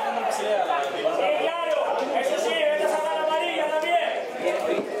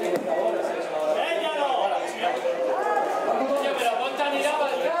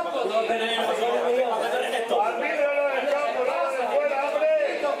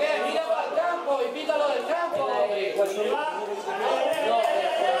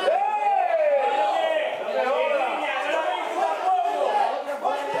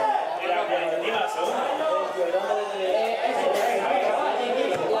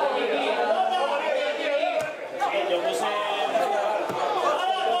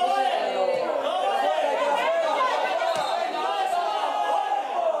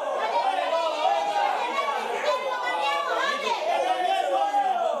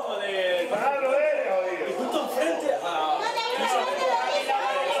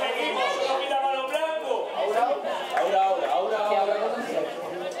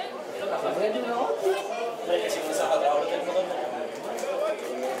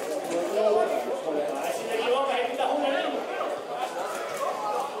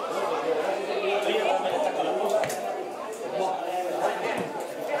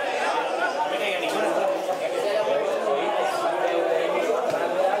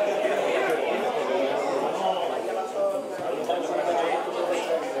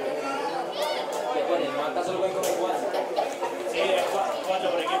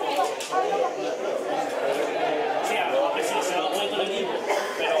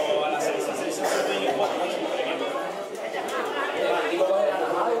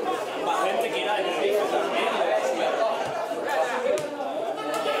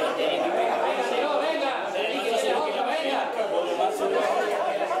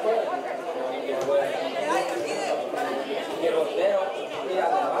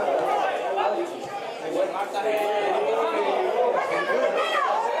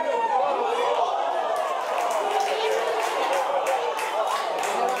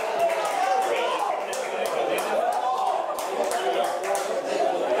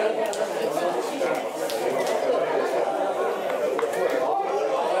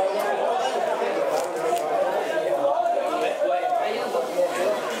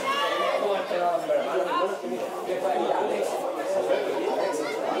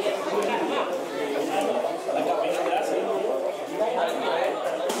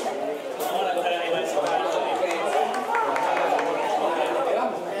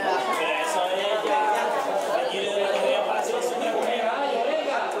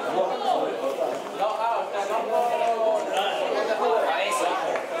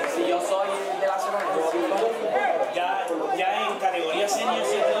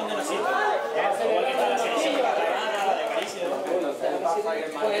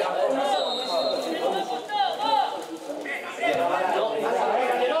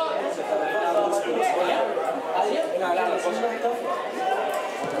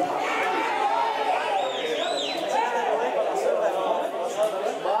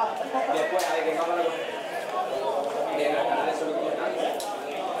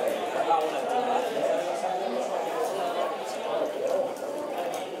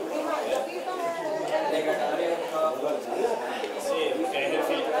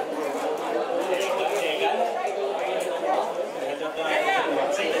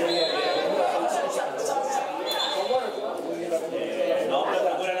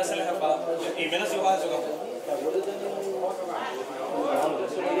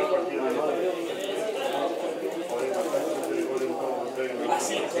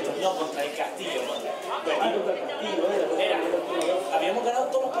 Sí, no, contra el Castillo. Habíamos ganado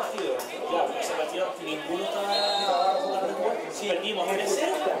todos los partidos. Claro, ese partido ninguno estaba jugando jugar. Perdimos en ese,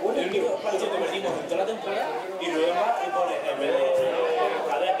 el único partido que perdimos en toda la temporada, y luego más, y pone, en vez de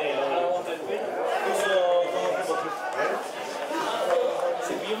cadete, lo ganamos contra el Pino,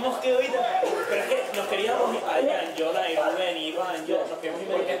 vimos que hoy, pero es que nos queríamos ir allá, Yola, y Rubén, y Iván, yo, nos queríamos ir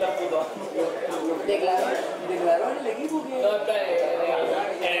por qué tan puto. Declaró en el equipo que... El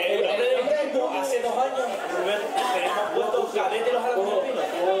nombre del equipo, hace 2 años, Rubén, tenemos puesto cadete los Arucas del Pino.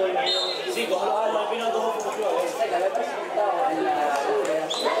 Sí, cojo los Arucas del Pino a todos los jugadores. Se había presentado en la...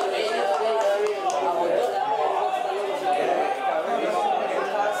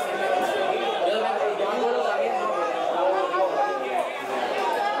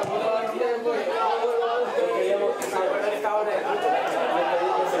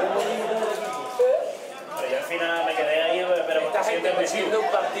 Siendo un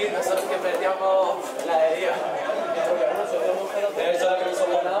partido, nosotros que perdíamos la de Dios. Eso es lo que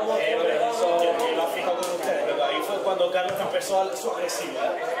nosotros ganábamos. Yo lo fijo con ustedes, pero ahí fue cuando Carlos empezó su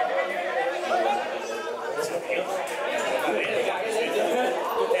agresividad.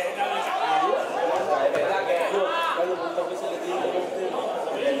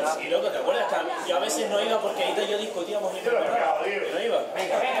 Y loco, ¿te acuerdas? Yo a veces no iba porque ahorita yo discutíamos y no iba.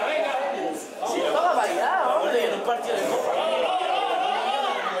 Sí, ¡Toma variedad! Me acuerdo que en un partido de Copa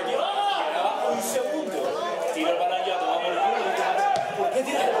un segundo, tiro para allá, tomamos el culo. ¿Por qué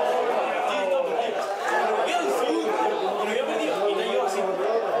tiras? ¿Por qué el segundo? Pero yo perdí, y yo así. ¿Y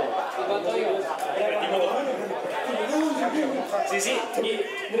cuánto iba? Perdimos 2-1. Sí,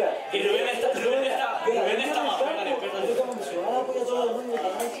 y Rubén está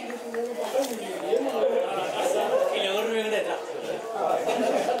y luego Rubén detrás.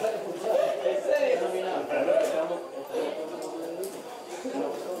 ¿En serio?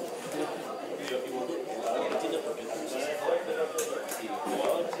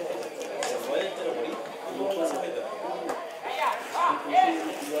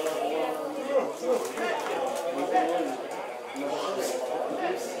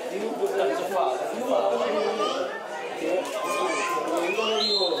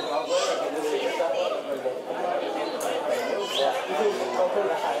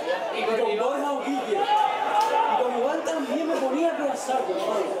 Y con Borja o Quique. Y con Iván también me ponía a pensar.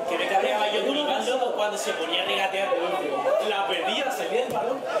 Que me cabreaba yo con Iván loco cuando se ponía a regatear. La perdía, salía del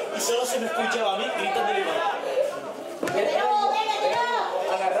balón y solo se me escuchaba a mí gritando de Iván.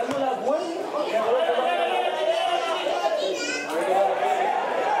 Agarrando la cuerda.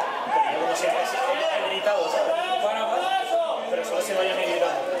 Como siempre, he gritado, ¿sabes? Para, pero solo se vayan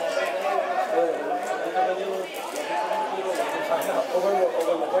gritando.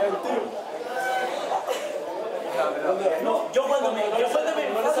 No, yo cuando me enfado,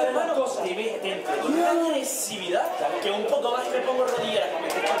 hermano, te entrego una agresividad que un poco más me pongo rodilleras. Un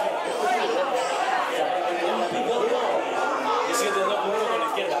picón, yo sigo teniendo uno con la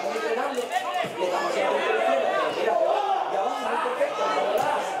izquierda.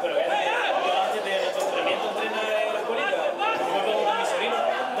 Pero yo antes de nuestro entrenamiento entreno en la escuelita, yo me pongo con mi sobrino,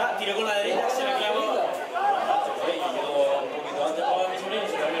 tiro con la derecha, se la clavo. Un poquito antes pongo a mi sobrino,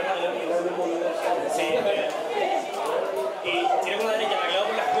 se la clavo. Sí, y tiro con la derecha, la clavo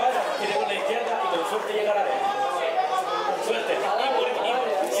por la escuadra, tiro con la izquierda y con suerte llega a la derecha. Suerte.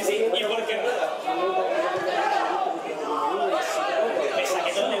 Y porque nada. Me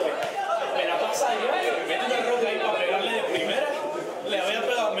saqué todo el nivel. Me la pasa yo, me meto una roca ahí para pegarle de primera, le había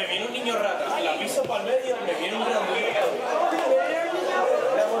pegado, me viene un niño rata, la piso para el medio, me viene un gran buque.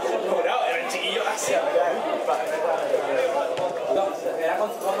 Era el chiquillo así. Era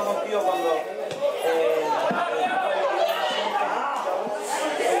cuando contigo cuando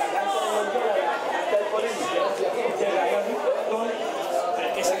pero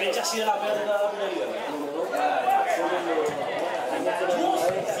es que esa fecha ha sido la peor de toda la vida.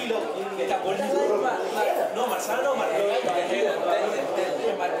 ¿Te acuerdas de no, Marsala no,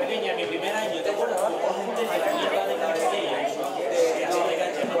 Marpeleña, mi primer año, ¿te acuerdas? De la mierda de Castilla, de así de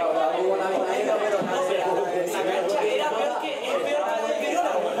cancha. No, pero esa cancha era peor que la de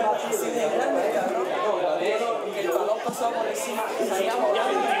Pirona, así de grande, cabrón. Que el balón pasaba por encima, salíamos ya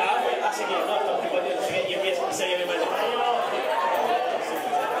así que no, esto es muy y empieza a ser mi madre.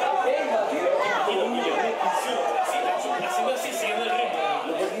 Haciendo así, siguiendo el ritmo.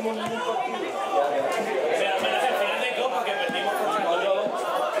 No perdimos ningún partido. Menos el final de Copa que perdimos contra el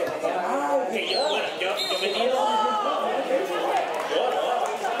Canario. Que yo me tiro.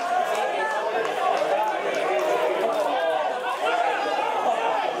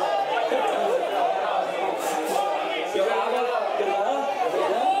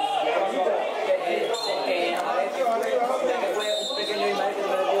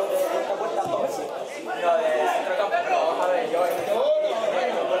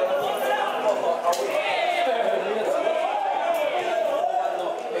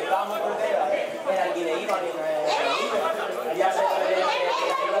 Ya se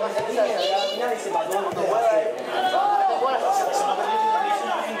la manzanilla y al final se mató no juega.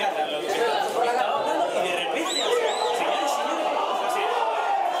 Y de repente, señores,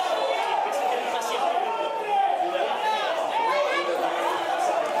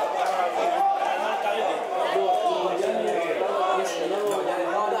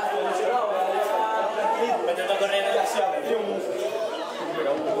 me tocó correr en la acción.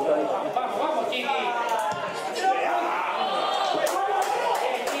 Vamos, chiqui.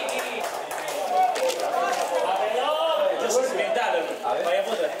 Vaya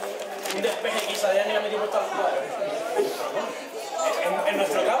puta, un despeje que hizo Adrián y la metió por todas las cuadras. En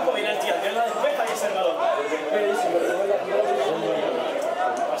nuestro campo viene el tío, Adrián la despeja y es el balón.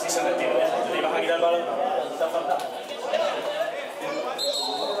 Así se retira, te ibas a quitar el balón, te ha faltado.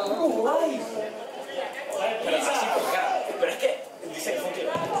 Pero es así por cara, pero es que dice que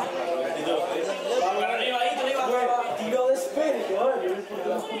funciona. Para arriba ahí, te ibas a... Tiro de despeje, vale, yo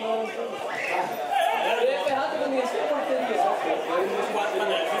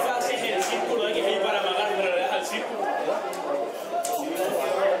Cuando el FIFA hace el círculo hay que ir para amagar, pero le das al círculo.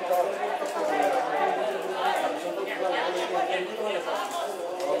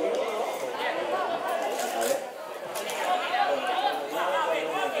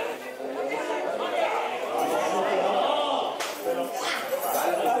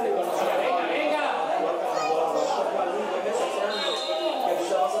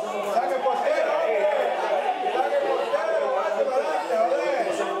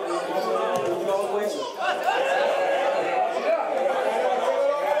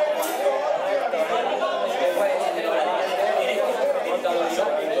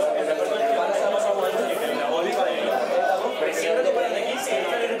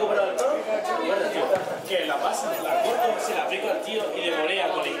 Que la pasa, la corto, se la aplico al tío y de volea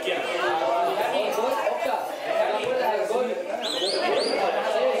con la izquierda.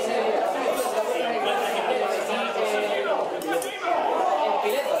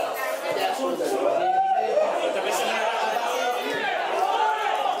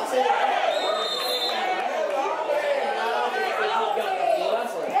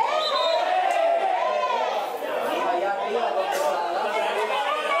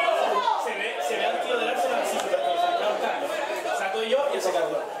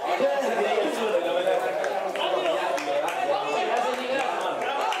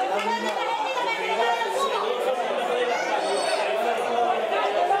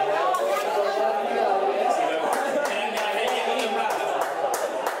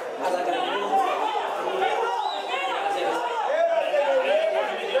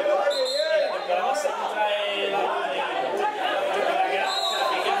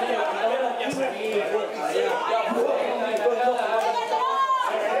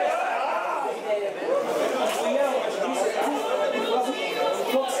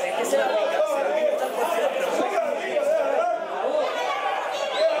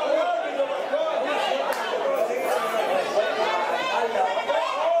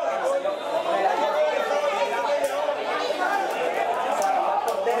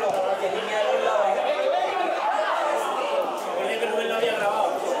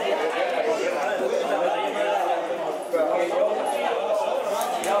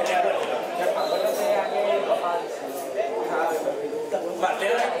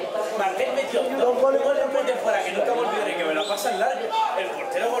 Martel metió 2 goles por temporada que nunca me olvidaré, que me la pasa en largo. El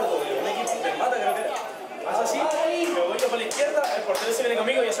portero gordo de un equipo de mata, creo que era. Pasa así, me voy yo por la izquierda, el portero se viene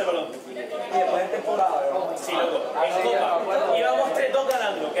conmigo y hace el balón. Y después en temporada, ¿no? Sí, loco. En Copa íbamos 3-2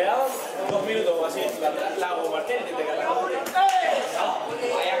 ganando, quedaban 2 minutos o así. La hago Martel desde que ganamos.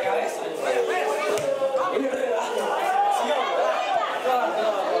 Vaya cabeza.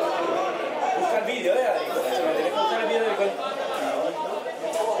 Busca el vídeo, me tenés que buscar el vídeo del gol.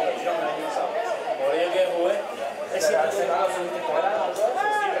 Por ello que jugué, es cierto.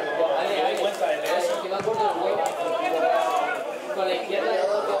 Me doy cuenta de eso. Con la izquierda,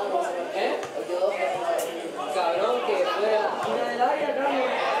 ¿eh? Cabrón, que fue a la esquina del área, claro.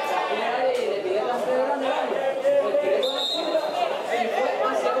 La esquina del área y le pide la feo grande al área. Pues tiré con la esquina y fue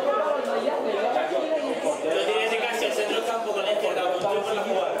hacia otro lado, no ya, me dio la esquina y el portero. Yo tiré ese casi al centro del campo con la izquierda, contigo con la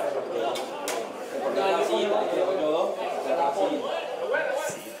jugada.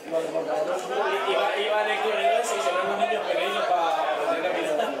 Iba en el corredor y se hicieron unos niños pequeños para aprender a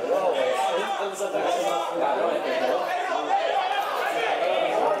caminar.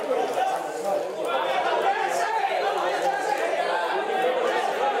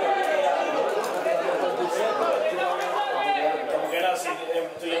 Como que era así,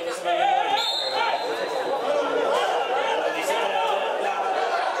 tú y yo que se me había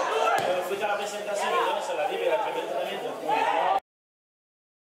fuiste a la presentación y todo, Eso es la típica, el primer entrenamiento.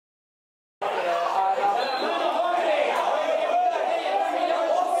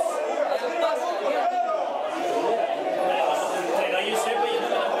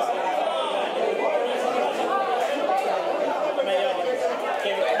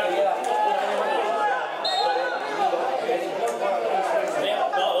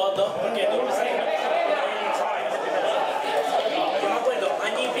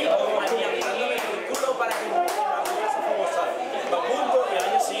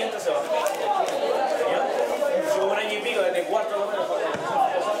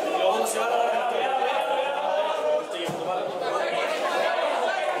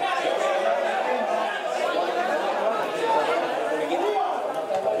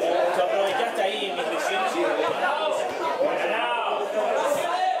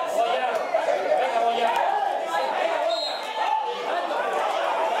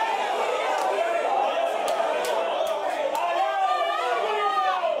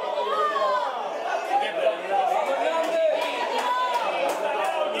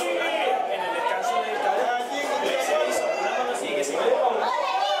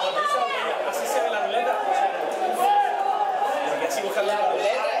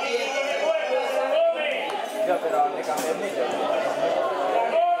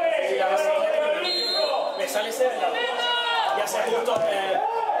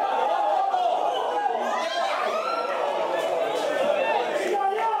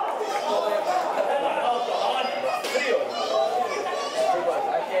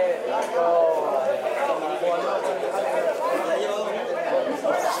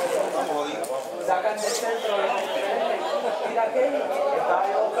 Sacan del centro, mira que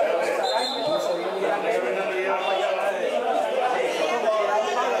está